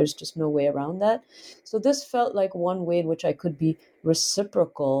exploitative. There's just no way around that. So this felt like one way in which I could be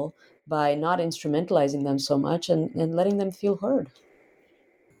reciprocal by not instrumentalizing them so much and letting them feel heard.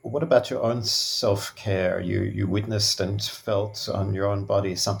 What about your own self-care? You witnessed and felt on your own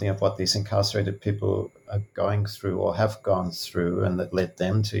body something of what these incarcerated people are going through or have gone through, and that led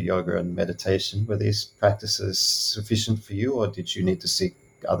them to yoga and meditation. Were these practices sufficient for you, or did you need to seek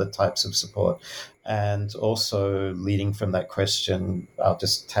other types of support? And also, leading from that question, I'll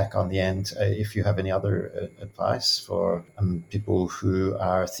just tack on the end, if you have any other advice for people who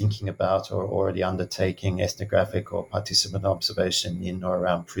are thinking about or already undertaking ethnographic or participant observation in or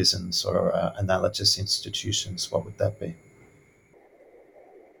around prisons or analogous institutions, what would that be?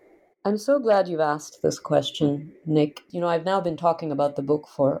 I'm so glad you've asked this question, Nick. I've now been talking about the book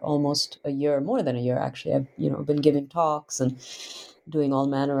for almost a year, more than a year, actually. I've, been giving talks and doing all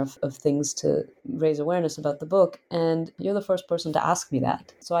manner of things to raise awareness about the book. And you're the first person to ask me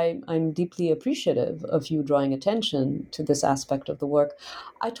that. So I'm deeply appreciative of you drawing attention to this aspect of the work.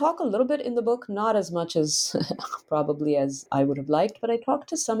 I talk a little bit in the book, not as much as probably as I would have liked, but I talk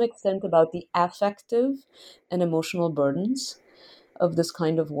to some extent about the affective and emotional burdens of this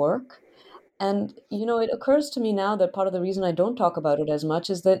kind of work. And, it occurs to me now that part of the reason I don't talk about it as much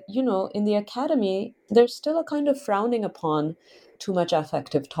is that, in the academy, there's still a kind of frowning upon too much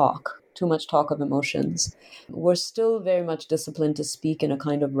affective talk, too much talk of emotions. We're still very much disciplined to speak in a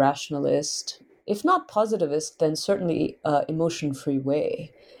kind of rationalist, if not positivist, then certainly emotion-free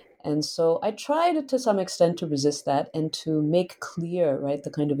way. And so I tried to some extent to resist that and to make clear, right, the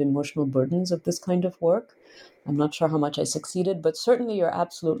kind of emotional burdens of this kind of work. I'm not sure how much I succeeded, but certainly you're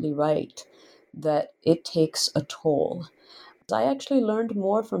absolutely right that it takes a toll. I actually learned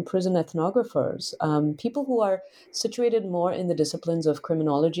more from prison ethnographers, people who are situated more in the disciplines of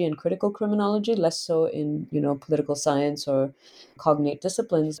criminology and critical criminology, less so in, political science or cognate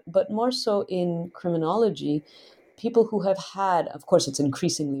disciplines, but more so in criminology. People who have had, of course, it's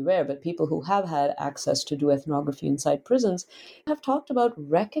increasingly rare, but people who have had access to do ethnography inside prisons have talked about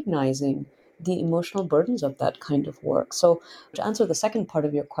recognizing the emotional burdens of that kind of work. So, to answer the second part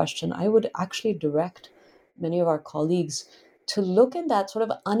of your question, I would actually direct many of our colleagues to look in that sort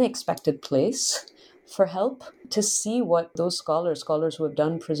of unexpected place for help, to see what those scholars who have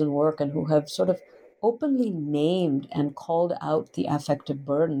done prison work and who have sort of openly named and called out the affective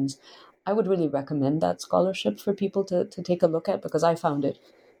burdens. I would really recommend that scholarship for people to take a look at, because I found it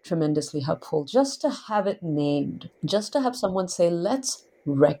tremendously helpful just to have it named, just to have someone say, let's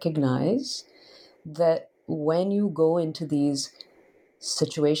recognize that when you go into these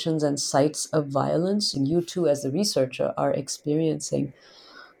situations and sites of violence, and you too as the researcher are experiencing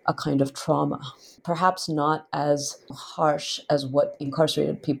a kind of trauma. Perhaps not as harsh as what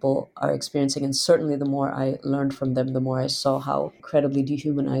incarcerated people are experiencing. And certainly the more I learned from them, the more I saw how incredibly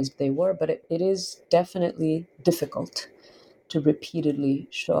dehumanized they were. But it is definitely difficult to repeatedly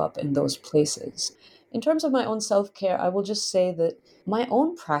show up in those places. In terms of my own self-care, I will just say that my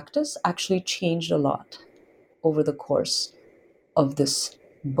own practice actually changed a lot over the course of this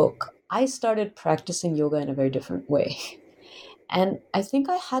book. I started practicing yoga in a very different way. And I think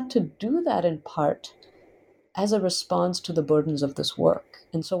I had to do that in part as a response to the burdens of this work.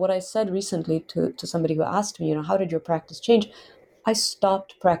 And so, what I said recently to somebody who asked me, how did your practice change? I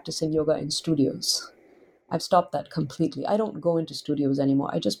stopped practicing yoga in studios. I've stopped that completely. I don't go into studios anymore.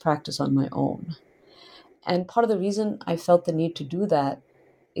 I just practice on my own. And part of the reason I felt the need to do that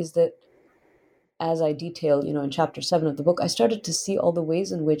is that, as I detail, in chapter 7 of the book, I started to see all the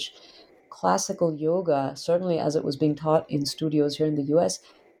ways in which classical yoga, certainly as it was being taught in studios here in the US,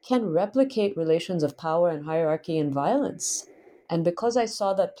 can replicate relations of power and hierarchy and violence. And because I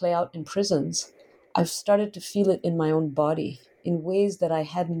saw that play out in prisons, I've started to feel it in my own body in ways that I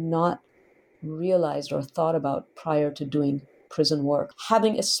had not realized or thought about prior to doing prison work.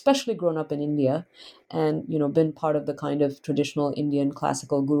 Having especially grown up in India and been part of the kind of traditional Indian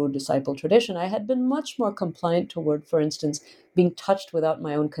classical guru disciple tradition, I had been much more compliant toward, for instance, being touched without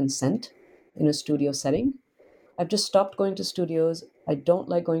my own consent in a studio setting. I've just stopped going to studios. I don't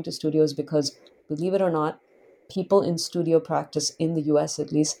like going to studios because, believe it or not, people in studio practice in the US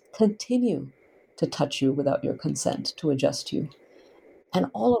at least continue to touch you without your consent, to adjust you. And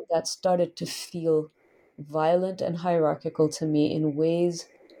all of that started to feel violent and hierarchical to me in ways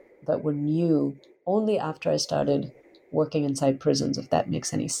that were new only after I started working inside prisons, if that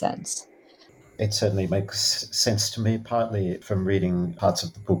makes any sense. It certainly makes sense to me, partly from reading parts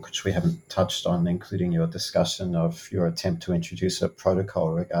of the book which we haven't touched on, including your discussion of your attempt to introduce a protocol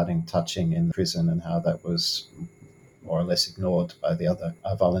regarding touching in prison and how that was more or less ignored by the other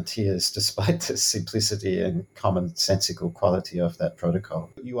volunteers, despite the simplicity and commonsensical quality of that protocol.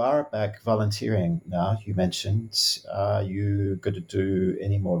 You are back volunteering now, you mentioned. Are you going to do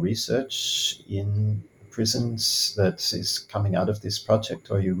any more research in prisons that is coming out of this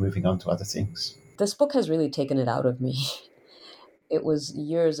project, or are you moving on to other things? This book has really taken it out of me. It was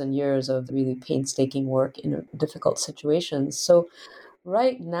years and years of really painstaking work in difficult situations. So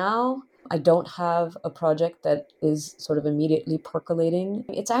right now, I don't have a project that is sort of immediately percolating.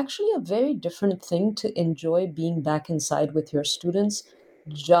 It's actually a very different thing to enjoy being back inside with your students,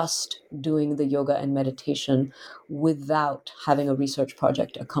 just doing the yoga and meditation without having a research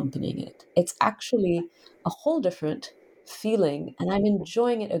project accompanying it. It's actually a whole different feeling, and I'm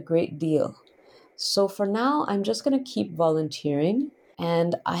enjoying it a great deal. So for now, I'm just going to keep volunteering.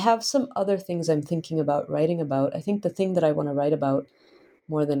 And I have some other things I'm thinking about writing about. I think the thing that I want to write about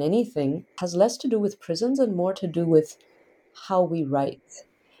more than anything has less to do with prisons and more to do with how we write.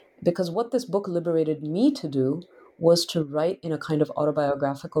 Because what this book liberated me to do was to write in a kind of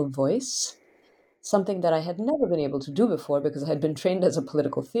autobiographical voice, something that I had never been able to do before because I had been trained as a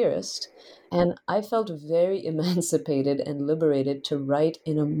political theorist. And I felt very emancipated and liberated to write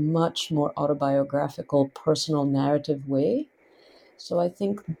in a much more autobiographical, personal narrative way. So I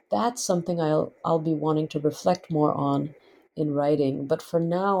think that's something I'll be wanting to reflect more on in writing. But for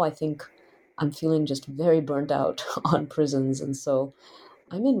now, I think I'm feeling just very burnt out on prisons. And so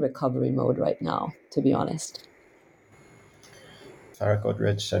I'm in recovery mode right now, to be honest. Farah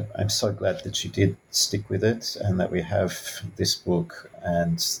Godrej, I'm so glad that you did stick with it and that we have this book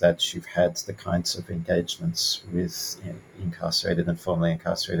and that you've had the kinds of engagements with incarcerated and formerly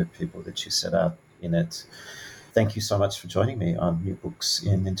incarcerated people that you set out in it. Thank you so much for joining me on New Books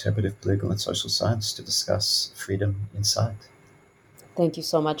in Interpretive Political and Social Science to discuss freedom inside. Thank you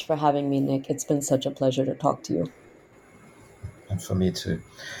so much for having me, Nick. It's been such a pleasure to talk to you. And for me too.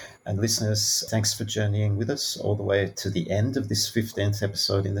 And listeners, thanks for journeying with us all the way to the end of this 15th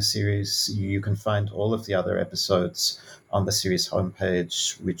episode in the series. You can find all of the other episodes on the series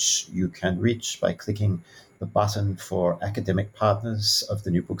homepage, which you can reach by clicking the button for academic partners of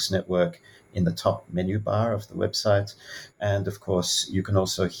the New Books Network in the top menu bar of the website. And of course, you can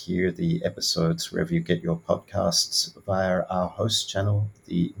also hear the episodes wherever you get your podcasts via our host channel,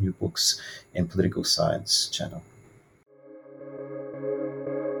 the New Books in Political Science channel.